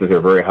 then chances are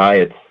very high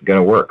it's going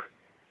to work,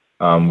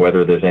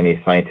 whether there's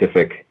any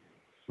scientific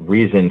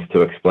reasons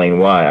to explain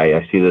why.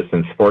 I see this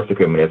in sports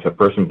equipment. If a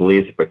person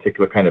believes a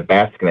particular kind of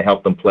bat's going to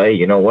help them play,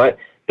 you know what?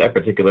 That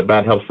particular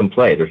bat helps them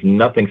play. There's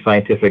nothing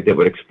scientific that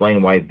would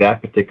explain why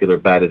that particular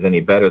bat is any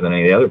better than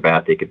any other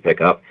bat they could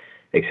pick up,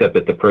 except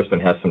that the person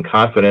has some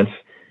confidence,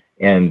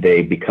 and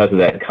because of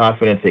that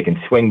confidence, they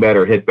can swing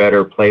better, hit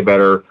better, play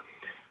better.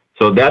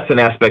 So that's an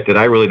aspect that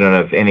I really don't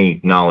have any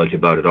knowledge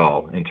about at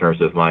all in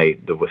terms of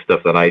the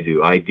stuff that I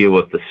do. I deal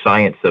with the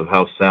science of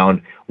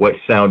what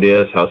sound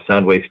is, how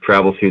sound waves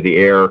travel through the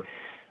air,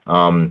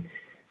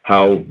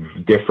 how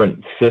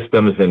different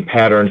systems and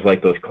patterns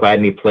like those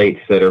Chladni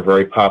plates that are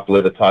very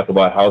popular to talk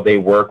about how they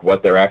work,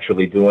 what they're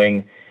actually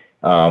doing.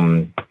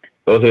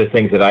 Those are the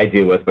things that I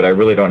deal with, but I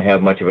really don't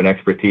have much of an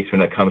expertise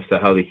when it comes to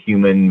how the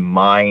human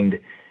mind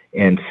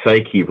and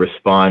psyche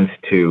responds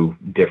to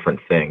different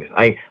things.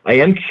 I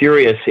am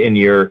curious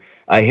you're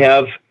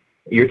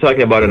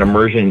talking about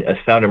a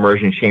sound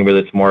immersion chamber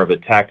that's more of a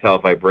tactile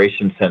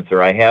vibration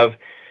sensor. I have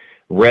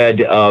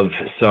read of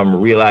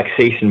some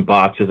relaxation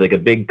boxes, like a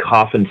big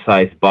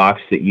coffin-sized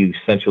box that you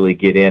essentially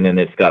get in, and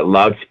it's got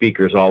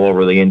loudspeakers all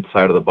over the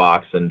inside of the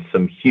box and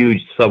some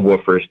huge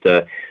subwoofers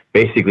to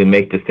basically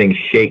make the thing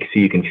shake so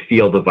you can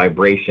feel the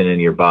vibration in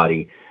your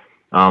body.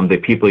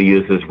 That people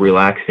use as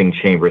relaxing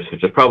chambers,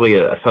 which is probably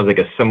sounds like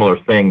a similar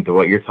thing to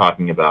what you're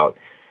talking about.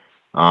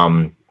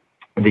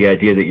 The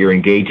idea that you're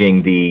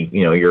engaging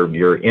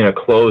you're in a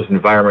closed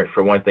environment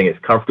for one thing. It's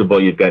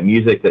comfortable. You've got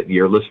music that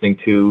you're listening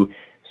to.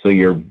 So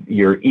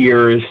your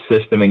ears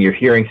system and your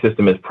hearing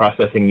system is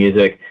processing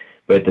music,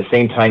 but at the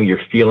same time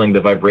you're feeling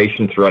the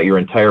vibration throughout your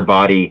entire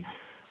body.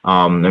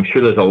 I'm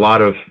sure there's a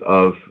lot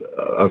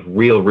of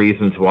real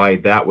reasons why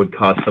that would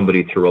cause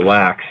somebody to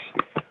relax.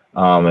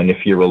 And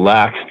if you're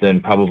relaxed,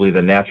 then probably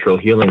the natural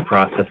healing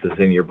processes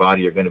in your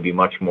body are going to be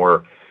much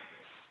more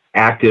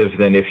active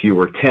than if you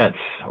were tense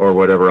or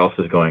whatever else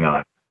is going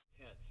on.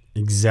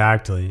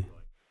 Exactly.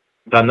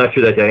 I'm not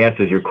sure that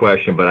answers your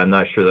question, but I'm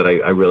not sure that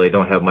I really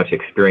don't have much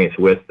experience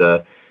with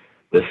the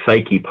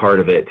psyche part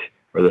of it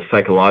or the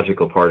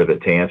psychological part of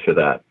it to answer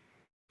that.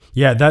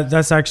 Yeah,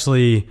 that's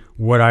actually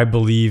what I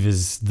believe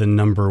is the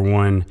number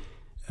one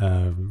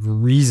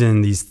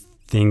reason these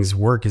things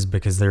work, is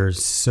because they're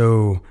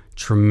so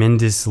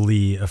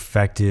tremendously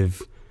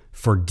effective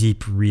for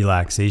deep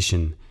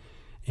relaxation.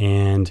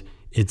 And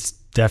it's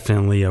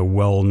definitely a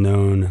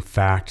well-known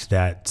fact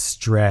that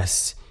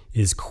stress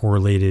is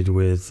correlated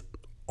with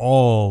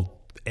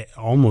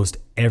almost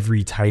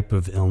every type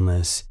of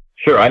illness.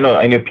 Sure, I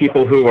know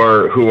people who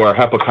are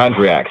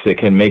hypochondriacs that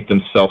can make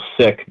themselves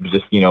sick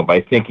just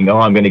by thinking, oh,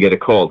 I'm going to get a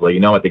cold. Well, you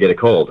know what, they get a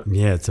cold.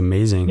 Yeah, it's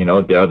amazing.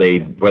 Whether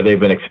they've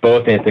been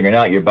exposed to anything or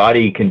not, your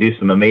body can do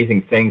some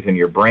amazing things, and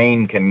your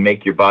brain can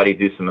make your body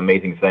do some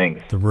amazing things.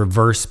 The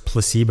reverse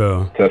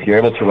placebo. So if you're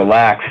able to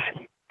relax,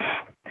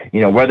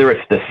 whether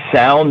it's the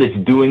sound that's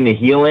doing the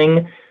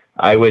healing,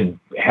 I would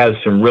have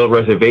some real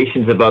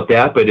reservations about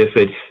that. But if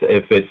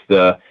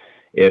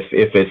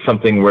it's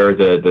something where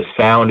the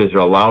sound is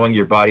allowing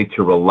your body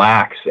to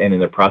relax, and in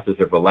the process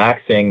of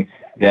relaxing,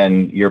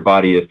 then your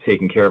body is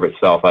taking care of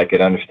itself, I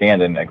could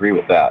understand and agree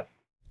with that.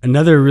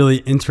 Another really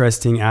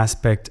interesting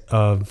aspect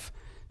of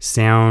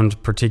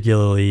sound,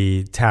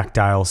 particularly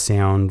tactile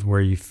sound,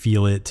 where you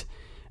feel it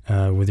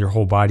with your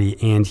whole body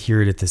and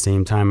hear it at the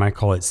same time, I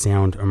call it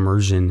sound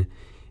immersion,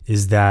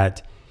 is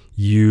that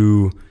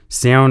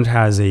sound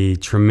has a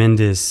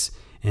tremendous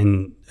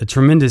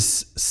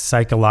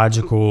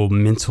psychological,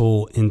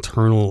 mental,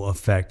 internal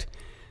effect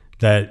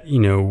that,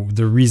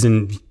 the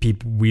reason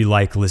we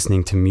like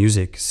listening to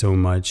music so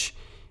much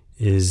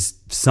is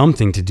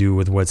something to do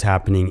with what's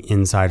happening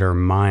inside our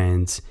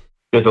minds.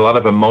 There's a lot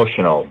of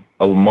emotional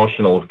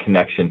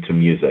connection to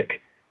music.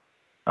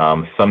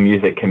 Some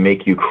music can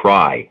make you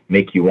cry,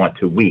 make you want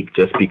to weep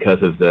just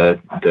because of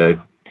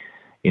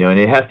and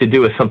it has to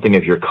do with something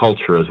of your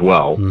culture as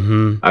well.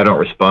 Mm-hmm. I don't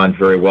respond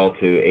very well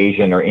to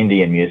Asian or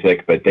Indian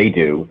music, but they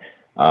do.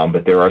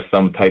 But there are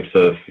some types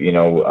of,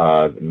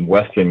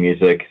 Western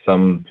music,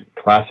 some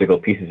classical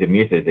pieces of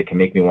music that can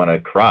make me want to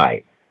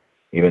cry,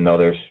 even though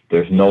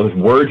there's no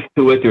words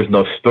to it, there's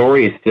no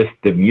story. It's just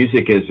the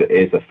music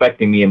is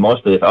affecting me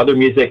emotionally. There's other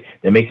music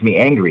that makes me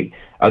angry.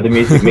 Other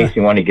music makes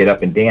me want to get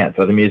up and dance.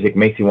 Other music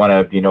makes me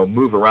want to,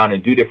 move around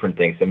and do different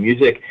things. So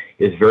music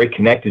is very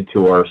connected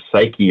to our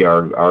psyche,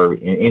 our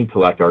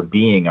intellect, our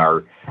being,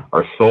 our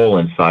soul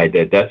inside.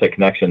 That's a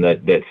connection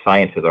that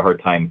science has a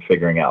hard time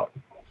figuring out.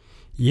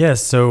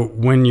 Yes. So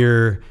when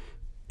you're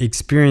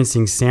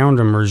experiencing sound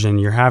immersion,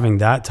 you're having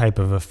that type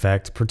of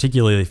effect,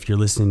 particularly if you're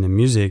listening to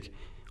music.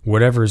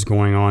 whatever's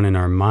going on in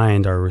our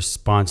mind, our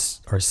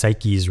response, our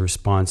psyche's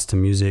response to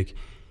music.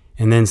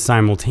 And then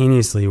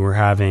simultaneously, we're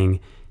having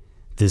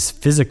this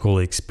physical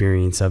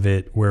experience of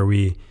it where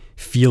we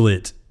feel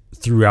it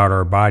throughout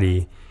our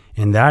body.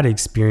 And that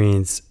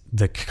experience,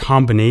 the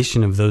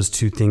combination of those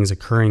two things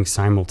occurring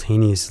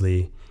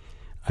simultaneously,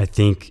 I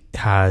think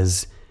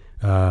has,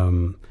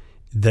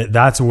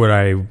 that's what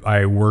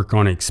I work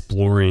on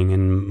exploring,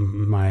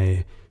 and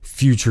my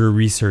future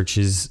research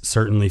is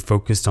certainly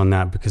focused on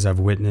that because I've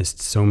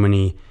witnessed so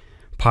many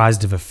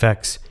positive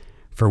effects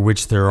for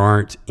which there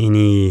aren't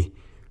any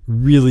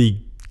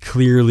really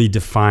clearly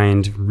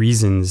defined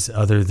reasons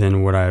other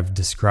than what I've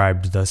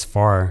described thus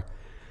far.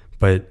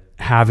 But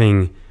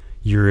having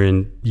your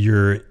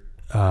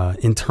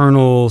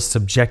internal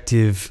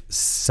subjective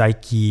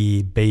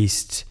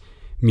psyche-based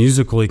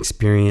musical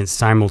experience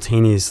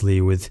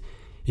simultaneously with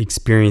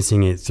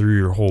experiencing it through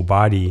your whole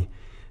body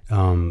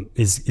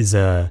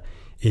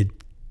it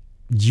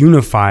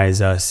unifies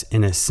us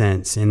in a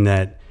sense, in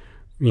that,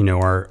 you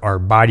know, our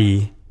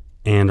body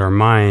and our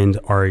mind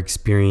are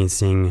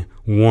experiencing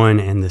one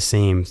and the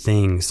same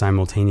thing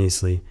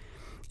simultaneously.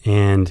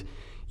 And,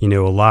 you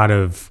know, a lot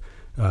of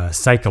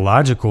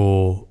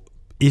psychological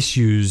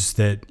issues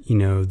that, you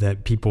know,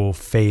 that people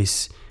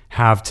face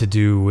have to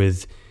do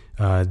with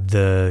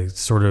the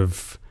sort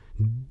of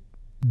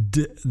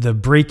the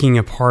breaking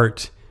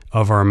apart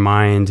of our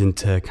mind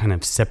into kind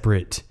of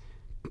separate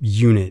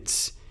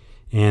units,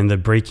 and the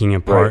breaking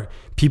apart.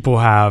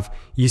 Right.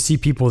 You see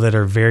people that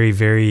are very,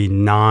 very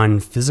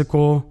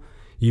non-physical.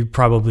 You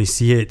probably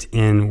see it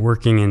in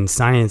working in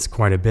science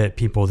quite a bit.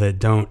 People that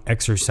don't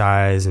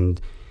exercise and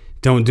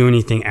don't do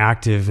anything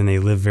active, and they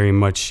live very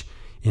much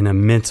in a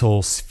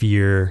mental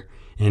sphere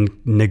and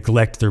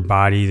neglect their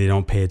body. They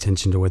don't pay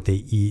attention to what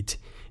they eat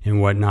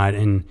and whatnot.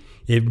 And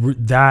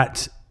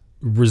that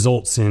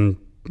results in,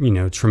 you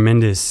know,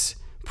 tremendous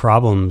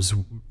problems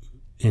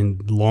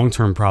and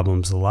long-term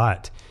problems a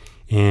lot.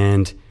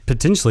 And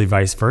potentially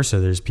vice versa.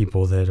 There's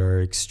people that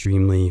are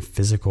extremely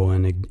physical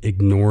and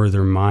ignore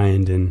their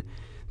mind, and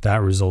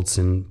that results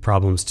in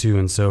problems too.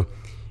 And so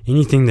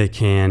anything that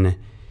can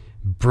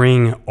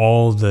bring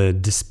all the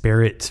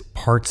disparate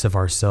parts of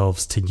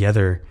ourselves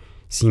together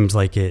seems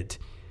like it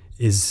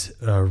is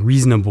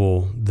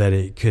reasonable that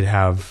it could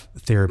have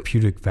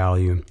therapeutic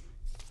value.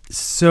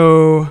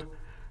 So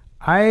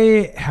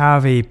I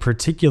have a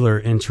particular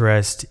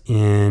interest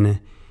in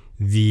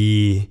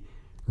the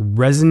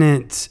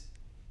resonant,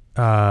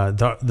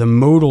 the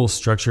modal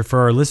structure. For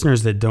our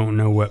listeners that don't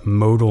know what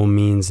modal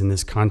means in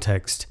this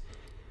context,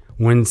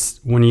 when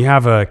you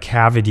have a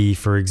cavity,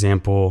 for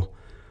example,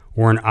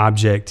 or an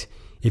object,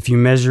 if you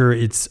measure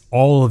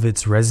all of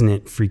its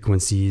resonant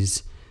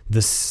frequencies,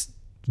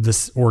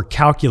 or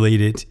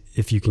calculate it,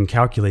 if you can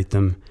calculate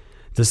them,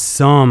 the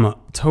sum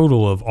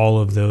total of all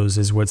of those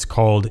is what's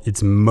called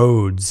its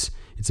modes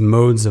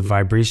of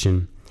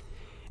vibration.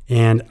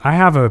 And I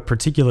have a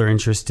particular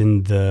interest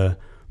in the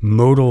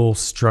modal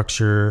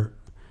structure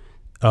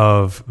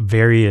of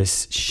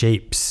various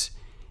shapes.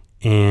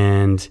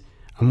 And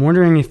I'm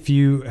wondering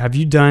have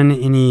you done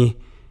any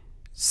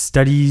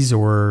studies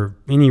or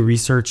any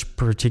research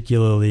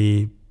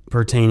particularly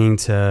pertaining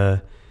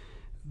to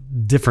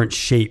different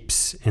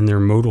shapes and their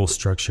modal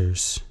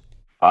structures?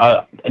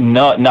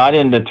 Not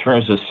in the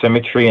terms of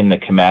symmetry and the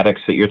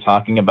chematics that you're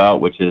talking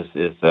about, which is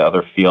the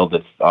other field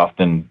that's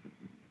often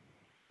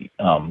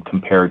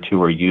compared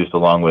to or used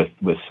along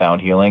with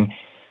sound healing.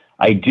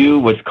 I do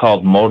what's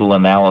called modal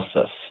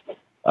analysis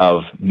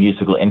of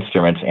musical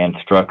instruments and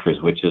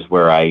structures, which is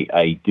where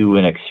I do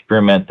an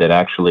experiment that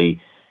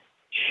actually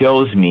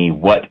shows me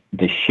what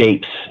the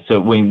shapes.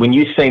 So when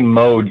you say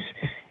modes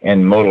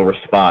and modal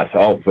response,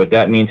 what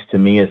that means to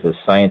me as a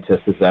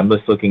scientist is I'm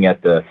just looking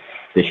at the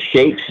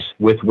shapes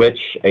with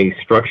which a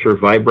structure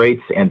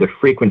vibrates and the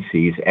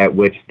frequencies at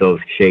which those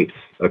shapes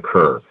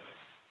occur.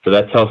 So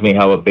that tells me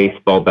how a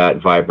baseball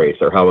bat vibrates,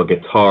 or how a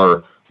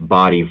guitar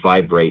body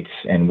vibrates,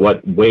 and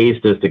what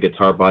ways does the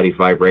guitar body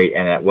vibrate,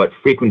 and at what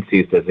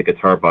frequencies does the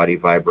guitar body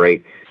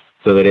vibrate,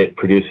 so that it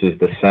produces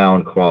the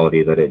sound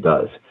quality that it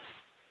does.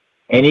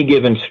 Any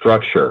given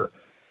structure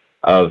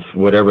of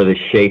whatever the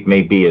shape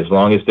may be, as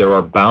long as there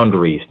are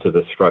boundaries to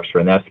the structure,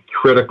 and that's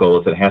critical,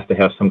 is it has to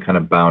have some kind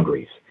of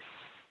boundaries.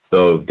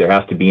 So there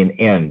has to be an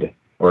end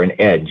or an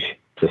edge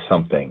to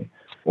something,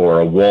 or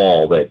a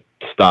wall that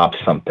stops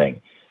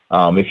something.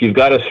 If you've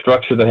got a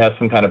structure that has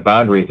some kind of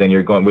boundaries, then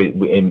you're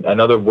going,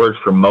 another word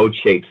for mode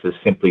shapes is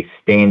simply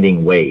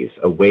standing waves.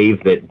 A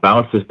wave that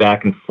bounces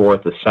back and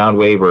forth, a sound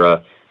wave or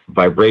a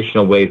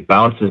vibrational wave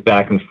bounces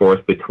back and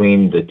forth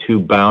between the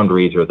two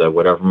boundaries, or the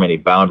whatever many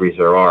boundaries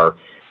there are.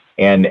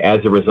 And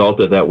as a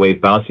result of that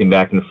wave bouncing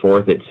back and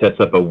forth, it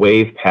sets up a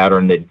wave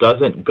pattern that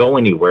doesn't go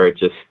anywhere, it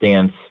just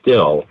stands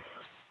still.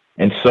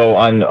 And so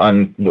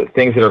on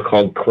things that are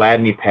called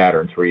Chladni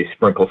patterns, where you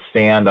sprinkle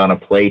sand on a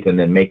plate and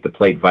then make the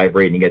plate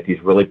vibrate, and you get these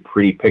really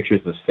pretty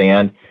pictures of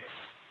sand,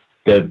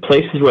 the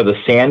places where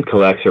the sand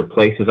collects are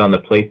places on the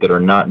plate that are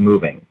not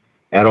moving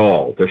at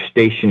all. They're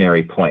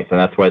stationary points, and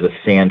that's why the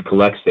sand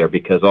collects there,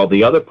 because all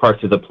the other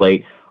parts of the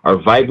plate are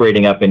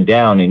vibrating up and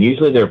down, and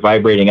usually they're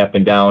vibrating up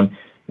and down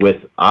with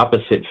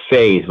opposite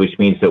phase, which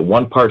means that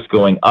one part's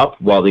going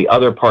up while the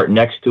other part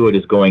next to it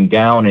is going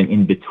down, and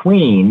in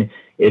between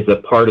is a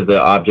part of the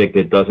object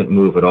that doesn't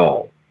move at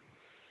all.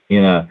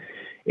 In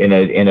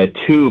a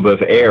tube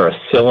of air, a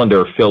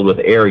cylinder filled with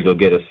air, you'll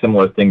get a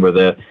similar thing where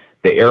the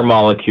air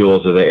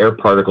molecules or the air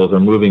particles are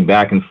moving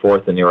back and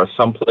forth, and there are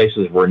some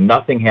places where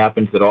nothing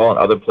happens at all, and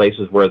other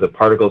places where the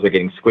particles are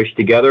getting squished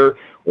together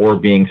or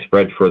being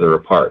spread further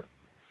apart.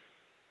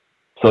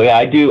 So yeah,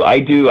 I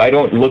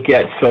don't look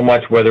at so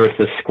much whether it's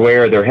a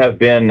square.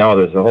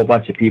 There's a whole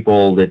bunch of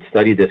people that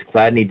studied this.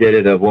 Chladni did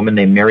it. A woman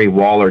named Mary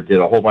Waller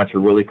did a whole bunch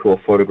of really cool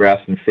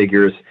photographs and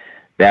figures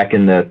back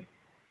in the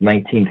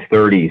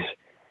 1930s,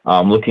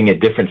 looking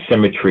at different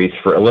symmetries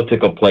for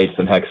elliptical plates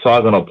and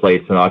hexagonal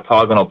plates and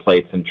octagonal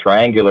plates and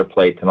triangular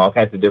plates and all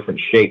kinds of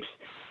different shapes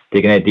to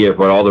get an idea of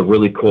what all the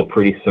really cool,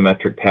 pretty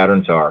symmetric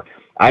patterns are.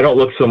 I don't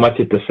look so much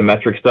at the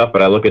symmetric stuff,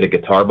 but I look at a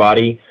guitar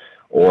body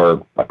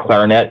or a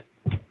clarinet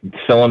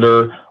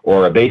cylinder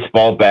or a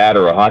baseball bat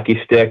or a hockey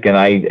stick, and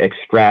I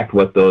extract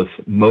what those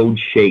mode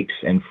shapes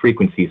and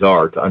frequencies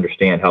are to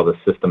understand how the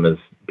system is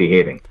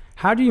behaving.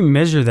 How do you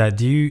measure that?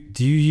 Do you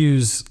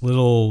use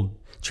little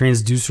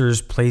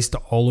transducers placed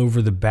all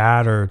over the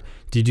bat, or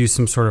do you do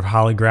some sort of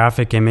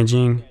holographic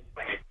imaging?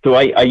 So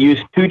I use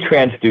two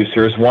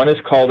transducers. One is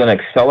called an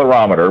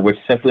accelerometer, which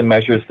simply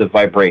measures the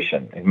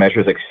vibration. It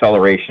measures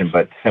acceleration,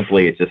 but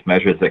simply it just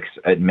measures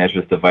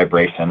the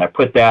vibration. I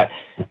put that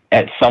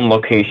at some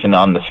location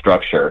on the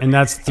structure. And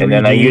that's 3D? And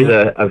then I use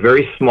a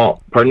very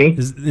small, pardon me?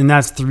 And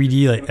that's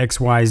 3D, like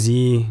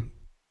XYZ?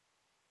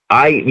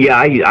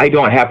 I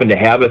don't happen to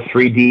have a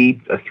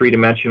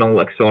three-dimensional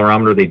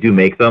accelerometer. They do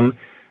make them.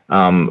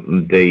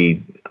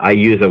 I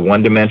use a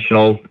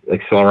one-dimensional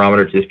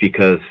accelerometer just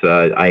because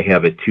I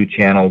have a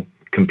two-channel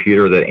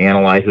computer that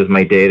analyzes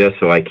my data,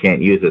 so I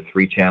can't use a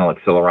three-channel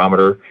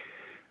accelerometer.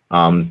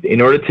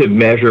 In order to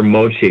measure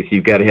mode shapes,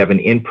 you've got to have an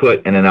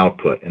input and an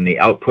output, and the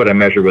output I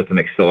measure with an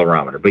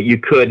accelerometer. But you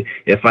could,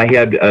 if I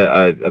had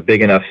a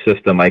big enough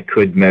system, I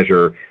could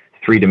measure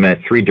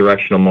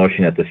three-directional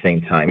motion at the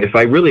same time. If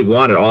I really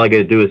wanted, all I got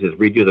to do is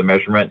redo the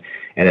measurement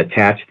and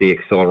attach the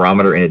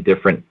accelerometer in a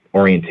different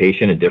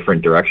orientation, a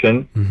different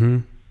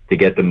direction, to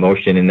get the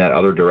motion in that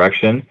other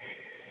direction.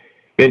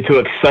 Then to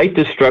excite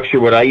the structure,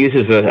 what I use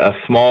is a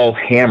small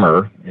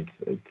hammer.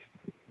 It's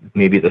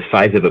maybe the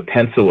size of a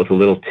pencil with a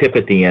little tip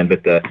at the end,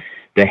 but the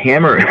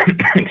hammer,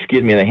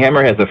 the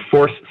hammer has a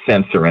force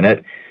sensor in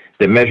it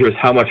that measures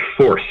how much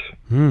force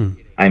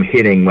I'm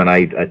hitting when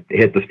I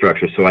hit the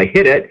structure. So I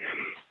hit it,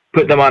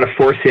 put them on a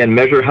force hand,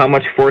 measure how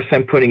much force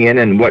I'm putting in,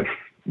 and what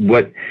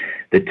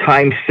the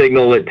time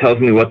signal, it tells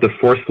me what the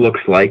force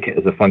looks like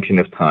as a function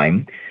of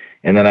time.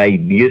 And then I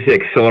use the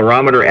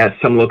accelerometer at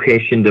some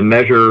location to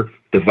measure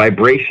the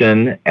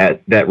vibration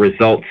that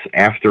results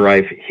after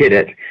I've hit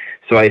it.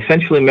 So I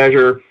essentially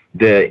measure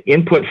the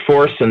input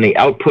force and the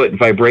output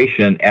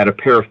vibration at a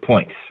pair of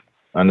points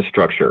on the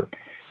structure.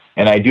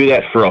 And I do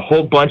that for a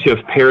whole bunch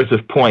of pairs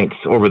of points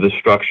over the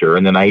structure.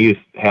 And then I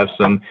have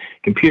some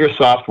computer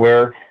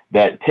software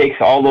that takes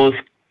all those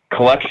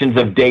collections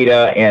of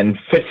data and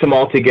fits them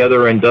all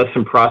together and does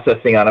some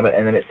processing on them,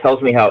 and then it tells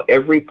me how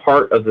every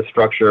part of the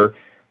structure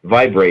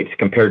vibrates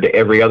compared to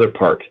every other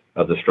part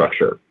of the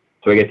structure.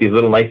 So I get these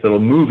nice little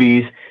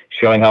movies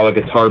showing how a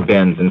guitar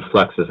bends and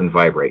flexes and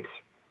vibrates.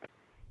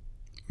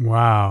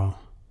 Wow.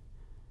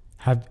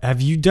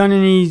 Have you done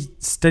any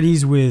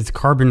studies with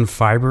carbon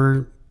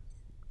fiber?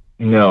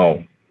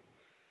 No.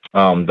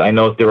 I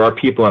know there are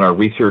people in our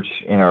research,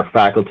 in our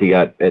faculty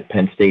at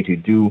Penn State who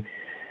do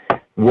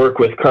work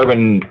with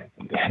carbon,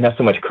 not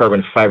so much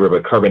carbon fiber,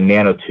 but carbon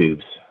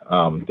nanotubes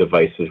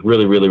devices,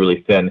 really, really,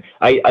 really thin.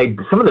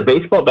 Some of the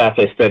baseball bats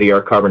I study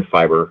are carbon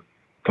fiber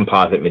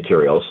composite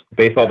materials.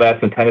 Baseball bats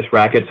and tennis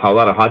rackets, a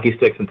lot of hockey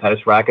sticks and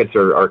tennis rackets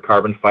are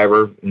carbon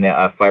fiber,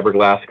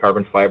 fiberglass,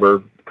 carbon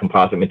fiber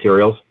composite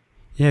materials.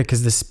 Yeah,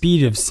 because the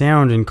speed of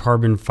sound in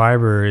carbon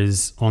fiber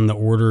is on the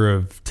order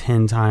of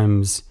 10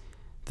 times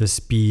the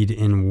speed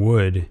in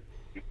wood.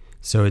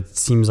 So it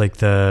seems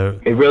like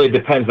it really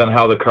depends on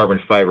how the carbon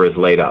fiber is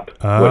laid up,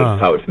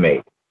 how it's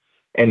made.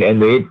 And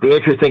the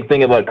interesting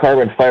thing about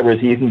carbon fiber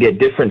is you can get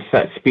different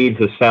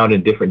speeds of sound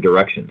in different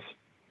directions.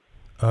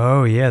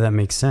 Oh yeah, that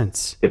makes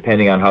sense.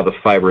 Depending on how the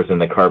fibers in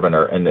the carbon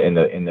are in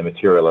the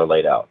material are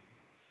laid out.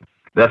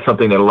 That's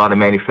something that a lot of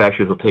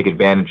manufacturers will take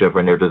advantage of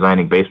when they're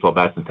designing baseball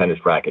bats and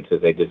tennis rackets,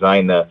 is they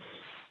design the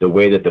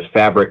way that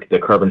the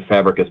carbon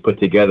fabric is put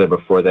together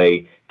before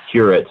they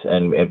cure it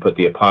and put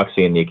the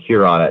epoxy and the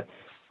cure on it,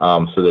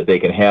 so that they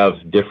can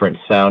have different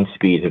sound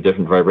speeds or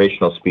different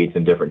vibrational speeds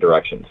in different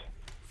directions.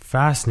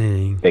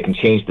 Fascinating. They can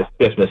change the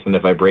stiffness and the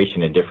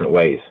vibration in different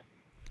ways.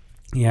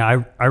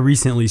 Yeah, I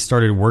recently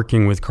started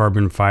working with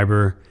carbon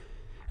fiber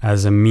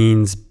as a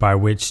means by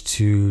which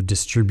to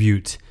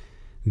distribute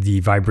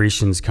the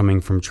vibrations coming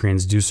from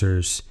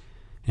transducers,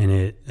 and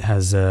it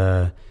has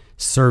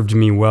served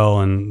me well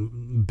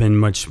and been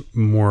much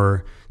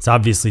more, it's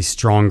obviously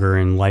stronger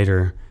and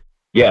lighter.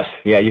 Yes,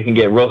 yeah, you can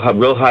get real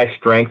high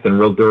strength and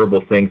real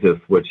durable things of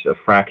which a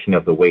fraction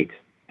of the weight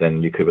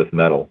than you could with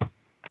metal.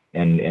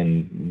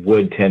 And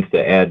wood tends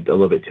to add a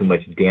little bit too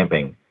much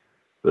damping,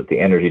 but the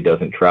energy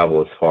doesn't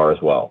travel as far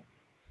as well.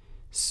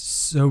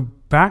 So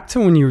back to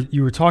when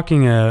you were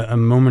talking a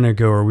moment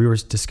ago, or we were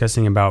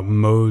discussing about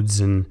modes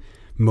and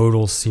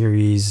modal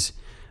series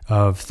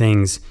of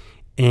things,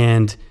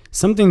 and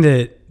something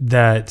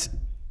that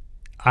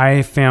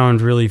I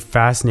found really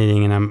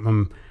fascinating,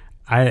 and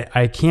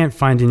I can't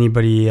find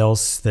anybody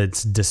else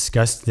that's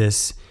discussed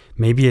this.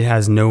 Maybe it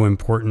has no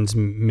importance,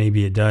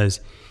 maybe it does.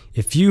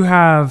 If you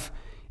have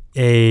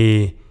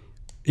some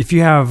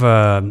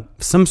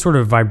sort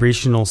of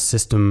vibrational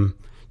system,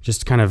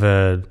 just kind of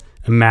a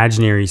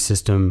imaginary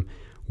system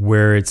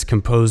where it's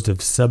composed of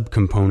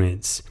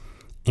subcomponents,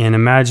 and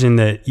imagine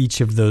that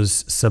each of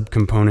those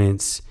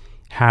subcomponents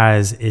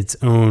has its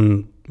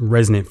own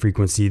resonant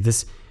frequency.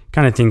 This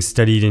kind of thing's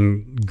studied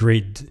in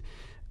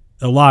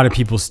a lot of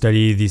people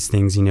study these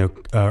things,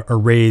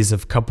 arrays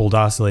of coupled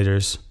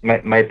oscillators.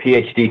 My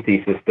PhD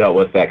thesis dealt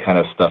with that kind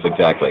of stuff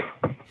exactly.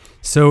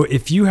 So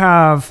if you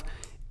have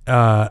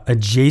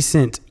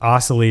adjacent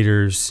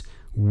oscillators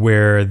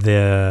where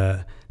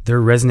their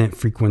resonant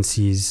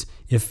frequencies,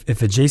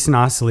 if adjacent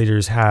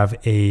oscillators have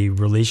a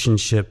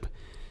relationship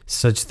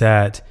such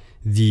that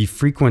the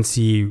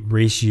frequency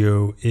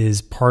ratio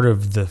is part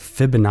of the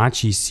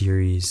Fibonacci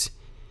series,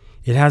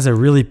 it has a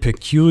really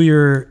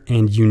peculiar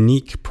and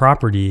unique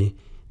property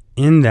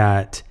in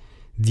that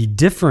the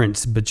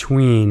difference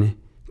between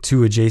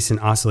two adjacent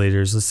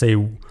oscillators, let's say,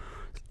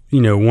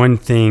 one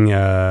thing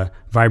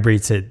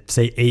vibrates at,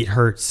 say, 8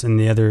 hertz and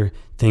the other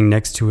thing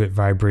next to it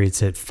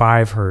vibrates at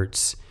 5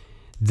 hertz,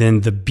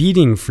 then the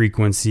beating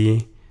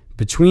frequency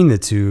between the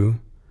two,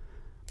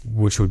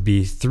 which would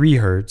be 3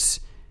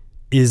 hertz,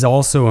 is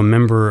also a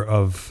member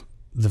of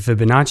the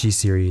Fibonacci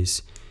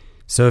series.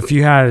 So if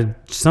you had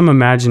some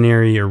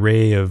imaginary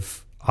array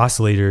of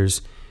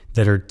oscillators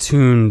that are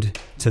tuned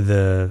to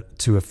a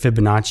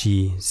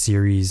Fibonacci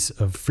series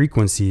of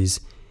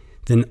frequencies,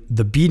 then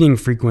the beating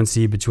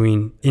frequency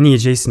between any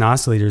adjacent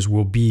oscillators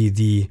will be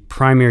the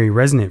primary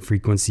resonant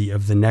frequency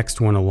of the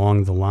next one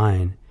along the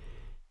line.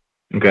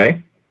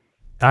 Okay.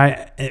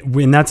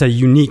 And that's a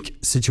unique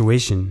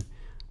situation.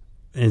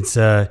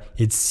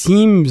 It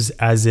seems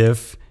as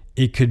if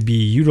it could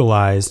be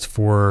utilized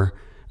for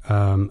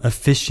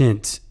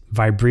efficient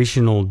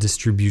vibrational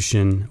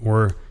distribution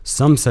or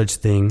some such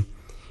thing,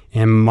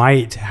 and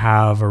might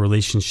have a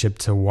relationship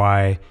to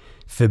why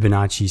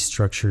Fibonacci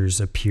structures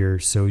appear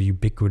so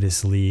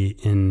ubiquitously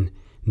in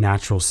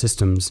natural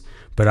systems.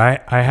 But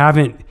I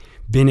haven't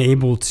been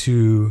able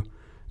to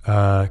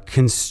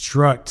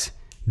construct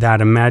that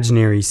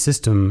imaginary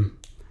system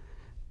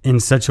in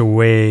such a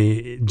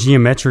way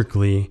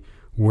geometrically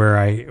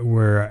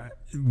where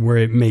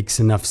it makes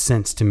enough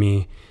sense to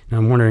me. And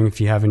I'm wondering if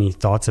you have any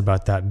thoughts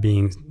about that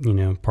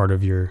being, part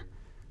of your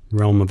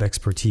realm of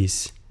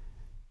expertise.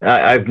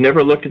 I've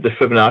never looked at the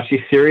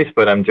Fibonacci series,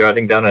 but I'm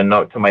jotting down a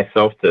note to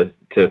myself to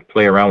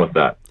play around with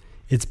that.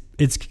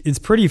 It's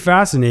pretty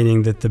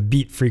fascinating that the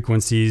beat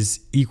frequencies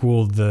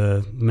equal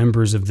the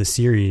members of the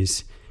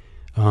series.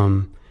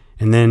 And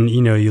then,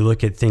 you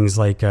look at things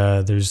like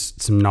there's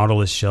some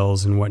Nautilus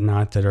shells and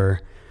whatnot that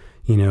are,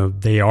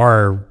 they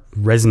are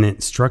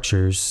resonant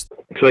structures.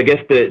 So I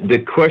guess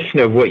the question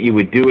of what you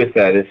would do with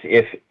that is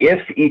if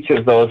each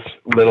of those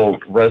little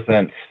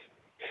resonance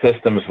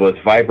systems was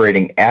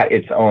vibrating at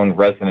its own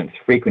resonance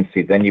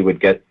frequency, then you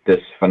would get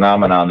this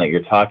phenomenon that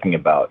you're talking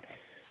about.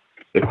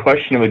 The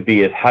question would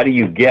be is how do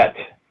you get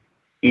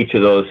each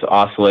of those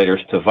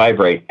oscillators to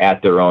vibrate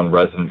at their own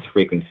resonance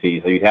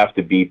frequencies? So you'd have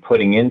to be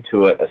putting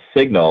into it a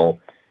signal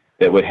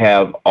that would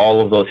have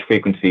all of those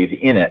frequencies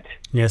in it.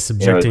 Yeah,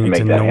 subjecting it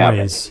to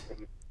noise. Happen.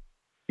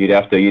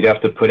 You'd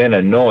have to put in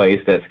a noise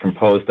that's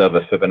composed of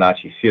a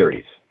Fibonacci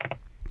series.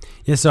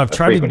 Yeah, so I've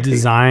tried to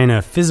design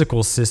a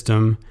physical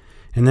system,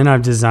 and then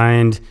I've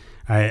designed.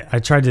 I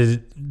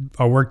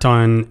worked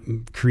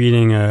on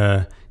creating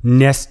a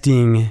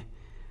nesting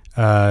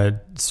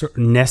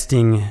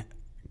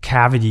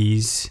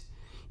cavities,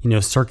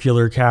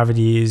 circular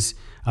cavities.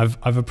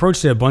 I've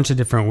approached it a bunch of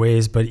different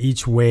ways, but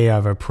each way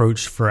I've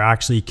approached for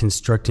actually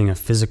constructing a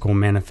physical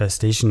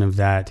manifestation of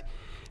that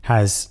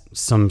has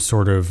some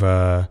sort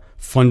of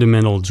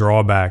fundamental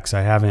drawbacks.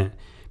 I haven't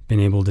been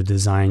able to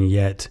design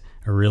yet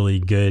a really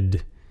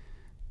good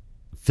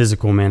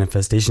physical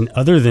manifestation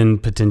other than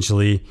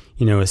potentially,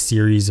 a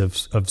series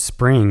of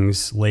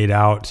springs laid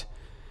out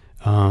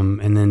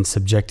and then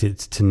subject it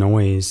to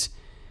noise.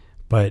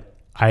 But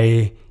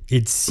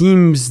it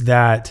seems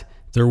that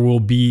there will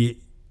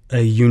be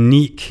a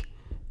unique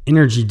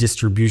energy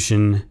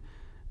distribution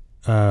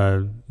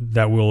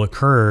that will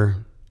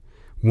occur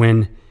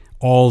when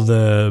all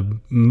the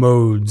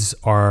modes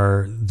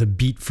are the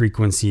beat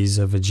frequencies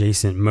of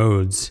adjacent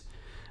modes.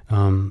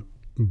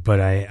 But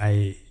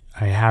I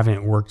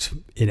haven't worked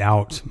it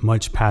out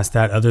much past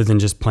that other than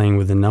just playing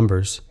with the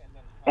numbers.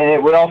 And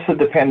it would also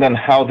depend on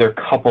how they're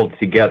coupled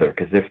together,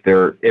 because if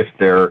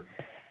they're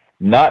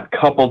not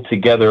coupled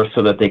together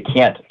so that they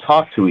can't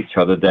talk to each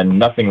other, then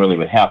nothing really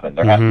would happen.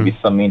 There has to be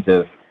some means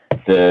of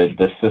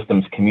the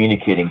systems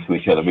communicating to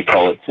each other. We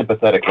call it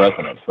sympathetic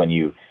resonance. When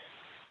you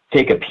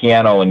take a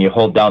piano and you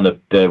hold down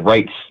the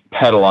right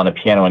pedal on the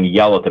piano and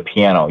yell at the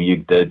piano,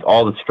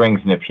 all the strings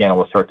in the piano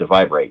will start to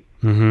vibrate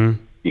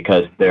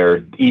because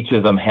each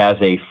of them has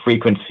a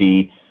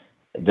frequency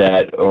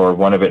or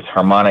one of its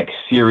harmonic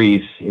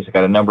series has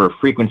got a number of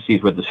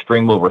frequencies where the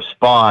string will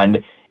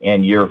respond,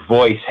 and your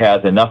voice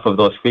has enough of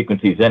those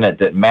frequencies in it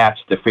that match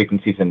the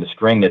frequencies in the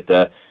string that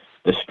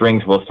the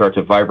strings will start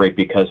to vibrate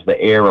because the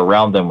air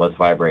around them was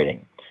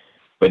vibrating.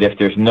 But if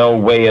there's no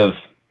way of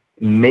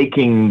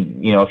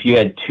making, if you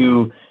had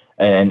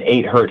an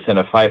 8 hertz and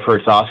a 5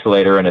 hertz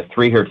oscillator and a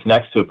 3 hertz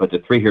next to it, but the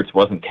 3 hertz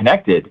wasn't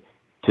connected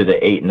to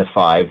the 8 and the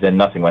 5, then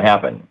nothing would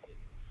happen.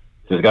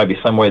 So there's got to be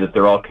some way that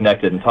they're all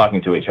connected and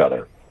talking to each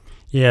other.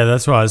 Yeah,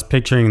 that's why I was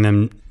picturing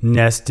them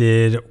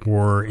nested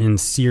or in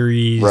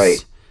series.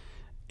 Right.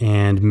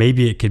 And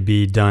maybe it could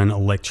be done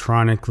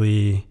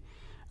electronically.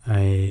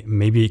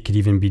 Maybe it could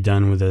even be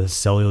done with a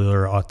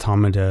cellular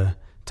automata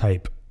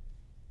type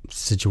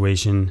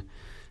situation.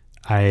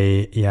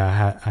 I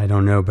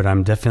don't know, but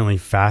I'm definitely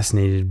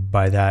fascinated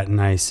by that, and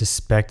I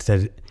suspect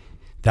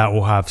that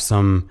will have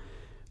some.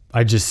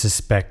 I just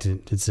suspect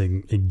it's a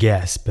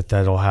guess, but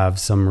that'll have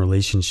some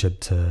relationship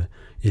to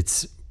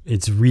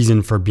its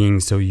reason for being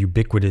so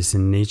ubiquitous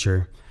in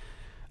nature,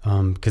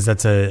 because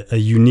that's a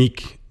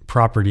unique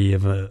property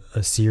of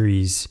a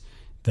series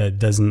that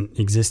doesn't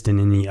exist in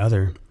any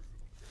other.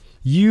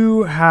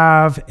 You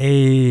have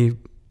a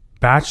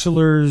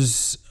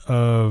bachelor's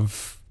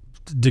of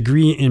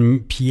degree in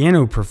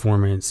piano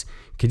performance.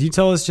 Could you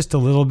tell us just a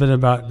little bit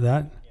about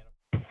that?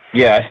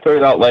 Yeah, I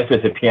started out life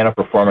as a piano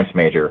performance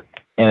major,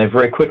 and I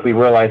very quickly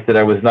realized that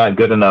I was not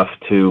good enough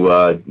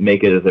to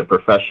make it as a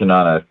profession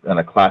on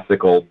a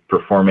classical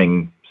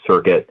performing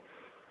circuit.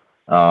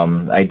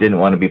 I didn't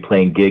want to be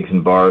playing gigs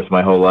in bars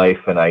my whole life,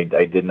 and I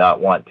did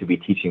not want to be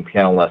teaching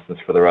piano lessons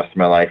for the rest of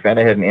my life. And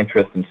I had an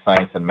interest in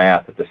science and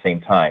math at the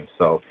same time.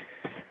 So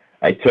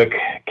I took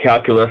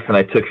calculus and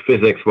I took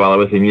physics while I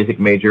was a music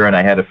major, and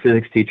I had a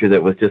physics teacher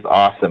that was just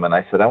awesome. And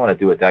I said, I want to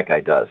do what that guy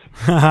does.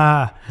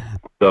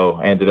 So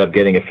I ended up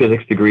getting a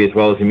physics degree as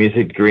well as a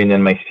music degree. And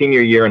then my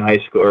senior year in high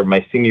school, or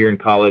my senior year in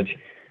college,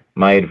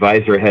 my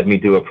advisor had me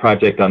do a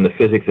project on the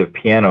physics of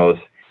pianos.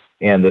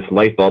 And this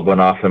light bulb went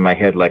off in my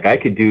head, like I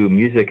could do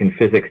music and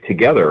physics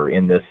together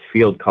in this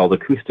field called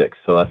acoustics.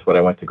 So that's what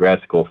I went to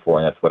grad school for,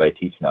 and that's what I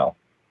teach now.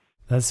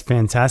 That's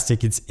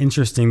fantastic. It's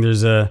interesting.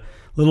 There's a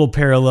little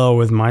parallel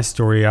with my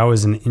story. I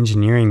was an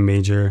engineering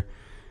major.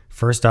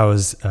 First, I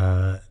was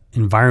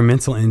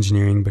environmental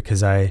engineering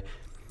because I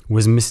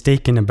was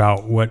mistaken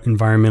about what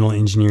environmental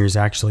engineers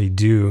actually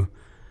do.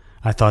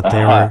 I thought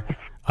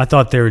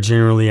they were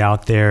generally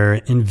out there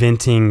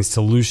inventing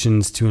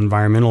solutions to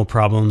environmental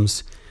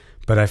problems.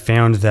 But I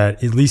found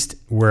that, at least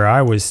where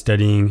I was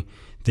studying,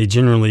 they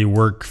generally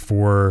work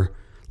for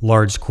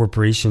large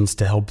corporations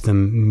to help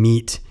them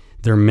meet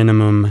their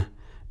minimum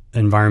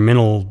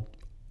environmental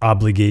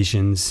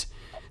obligations.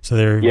 So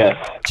they're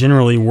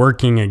generally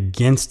working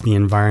against the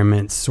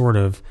environment, sort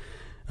of,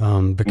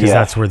 because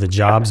that's where the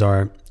jobs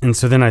are. And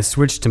so then I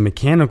switched to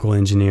mechanical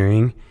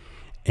engineering.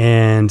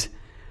 And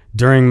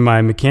during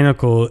my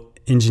mechanical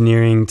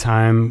engineering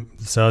time,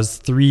 so I was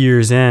 3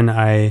 years in,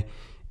 I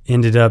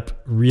ended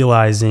up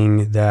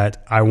realizing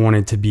that I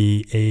wanted to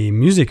be a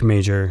music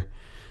major.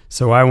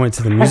 So I went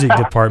to the music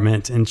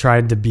department and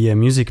tried to be a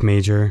music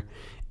major.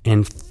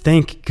 And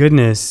thank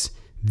goodness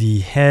the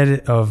head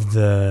of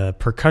the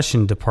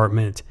percussion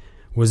department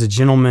was a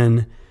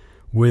gentleman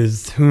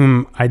with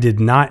whom I did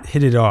not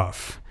hit it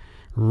off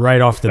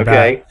right off the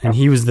bat. And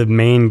he was the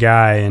main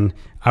guy. And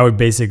I would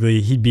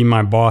he'd be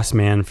my boss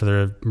man for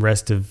the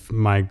rest of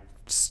my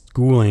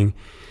schooling.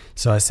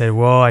 So I said,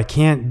 well, I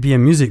can't be a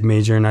music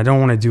major and I don't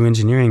want to do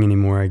engineering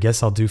anymore. I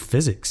guess I'll do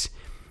physics.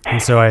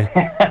 And so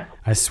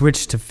I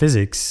switched to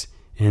physics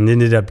and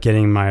ended up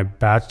getting my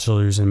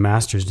bachelor's and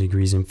master's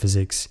degrees in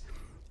physics.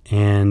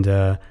 And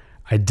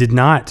I did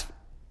not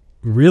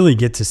really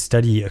get to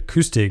study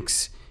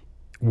acoustics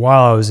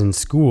while I was in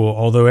school,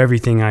 although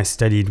everything I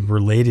studied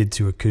related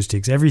to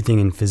acoustics. Everything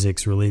in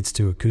physics relates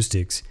to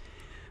acoustics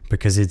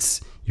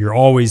because you're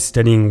always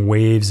studying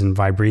waves and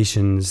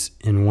vibrations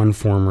in one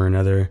form or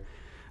another.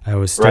 I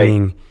was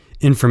studying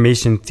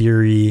information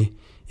theory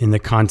in the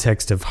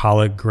context of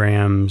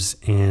holograms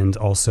and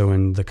also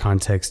in the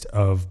context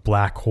of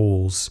black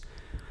holes,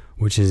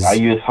 which is... I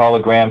use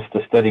holograms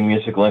to study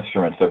musical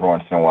instruments every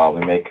once in a while.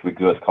 We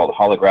do what's called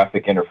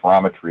holographic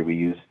interferometry.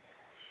 We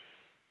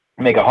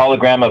make a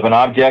hologram of an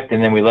object,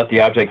 and then we let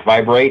the object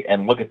vibrate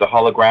and look at the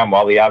hologram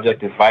while the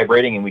object is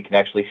vibrating, and we can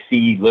actually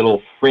see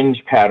little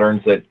fringe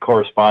patterns that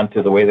correspond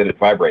to the way that it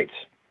vibrates.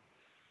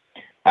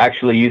 I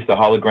actually used a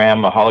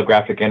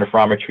holographic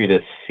interferometry to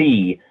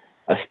see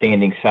a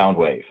standing sound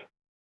wave.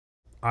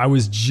 I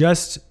was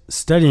just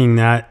studying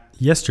that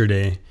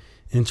yesterday,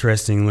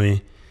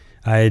 interestingly.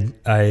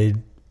 I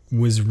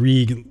was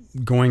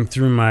going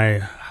through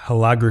my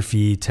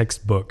holography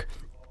textbook.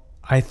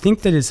 I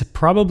think that it's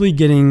probably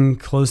getting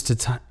close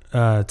to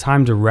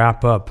time to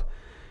wrap up.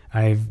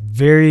 I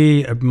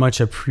very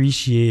much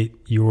appreciate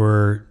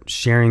your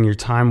sharing your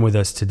time with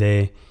us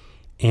today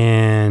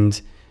and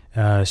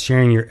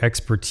sharing your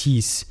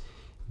expertise.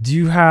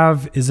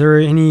 Is there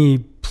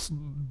any,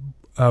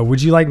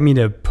 would you like me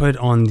to put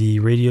on the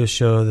radio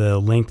show the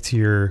link to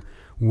your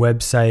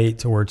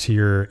website or to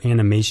your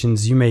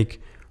animations? You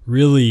make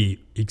really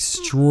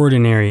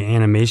extraordinary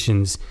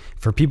animations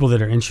for people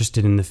that are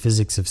interested in the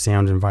physics of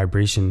sound and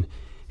vibration.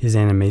 His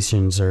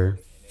animations are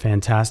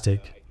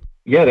fantastic.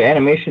 Yeah, the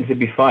animations would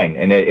be fine,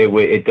 and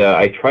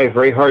I try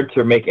very hard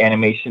to make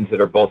animations that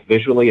are both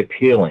visually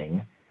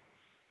appealing,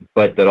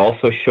 but that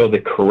also show the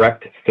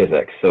correct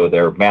physics. So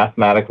they're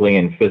mathematically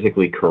and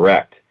physically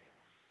correct,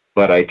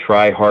 but I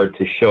try hard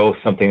to show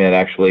something that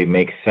actually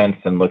makes sense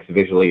and looks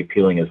visually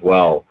appealing as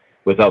well,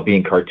 without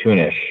being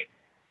cartoonish.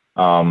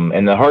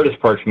 And the hardest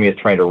part for me is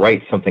trying to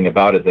write something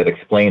about it that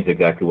explains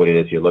exactly what it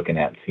is you're looking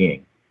at and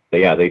seeing. So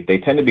yeah, they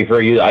tend to be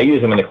I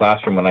use them in the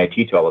classroom when I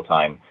teach all the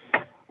time.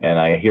 And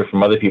I hear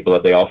from other people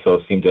that they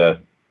also seem to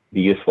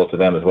be useful to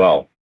them as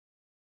well.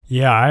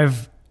 Yeah,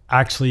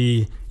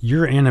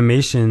 your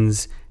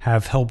animations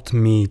have helped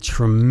me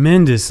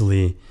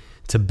tremendously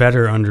to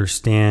better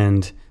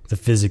understand the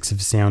physics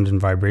of sound and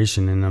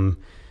vibration. And I'm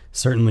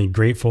certainly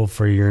grateful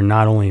for your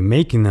not only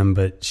making them,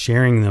 but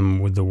sharing them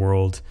with the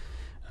world.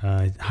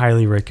 I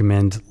highly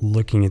recommend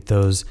looking at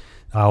those.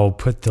 I'll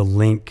put the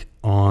link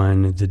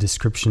on the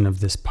description of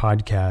this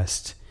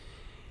podcast.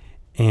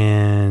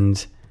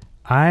 And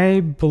I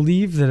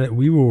believe that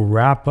we will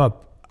wrap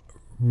up.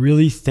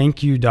 Really,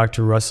 thank you,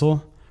 Dr.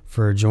 Russell,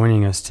 for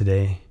joining us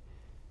today.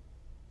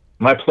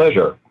 My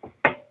pleasure.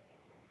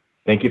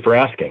 Thank you for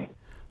asking.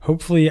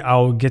 Hopefully,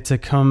 I'll get to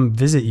come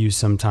visit you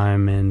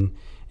sometime and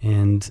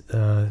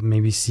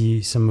maybe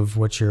see some of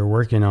what you're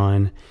working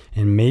on,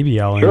 and maybe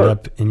I'll end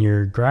up in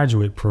your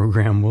graduate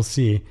program. We'll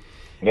see.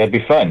 That'd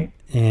be fun.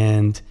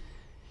 And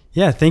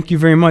yeah, thank you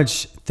very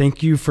much.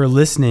 Thank you for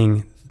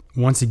listening.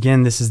 Once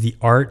again, this is the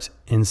Art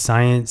and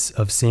Science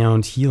of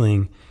Sound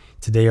Healing.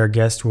 Today, our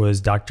guest was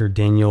Dr.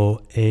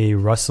 Daniel A.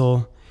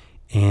 Russell,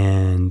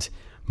 and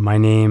my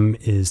name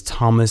is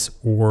Thomas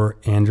Orr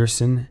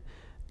Anderson.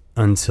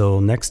 Until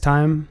next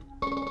time,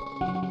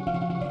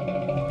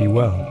 be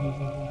well.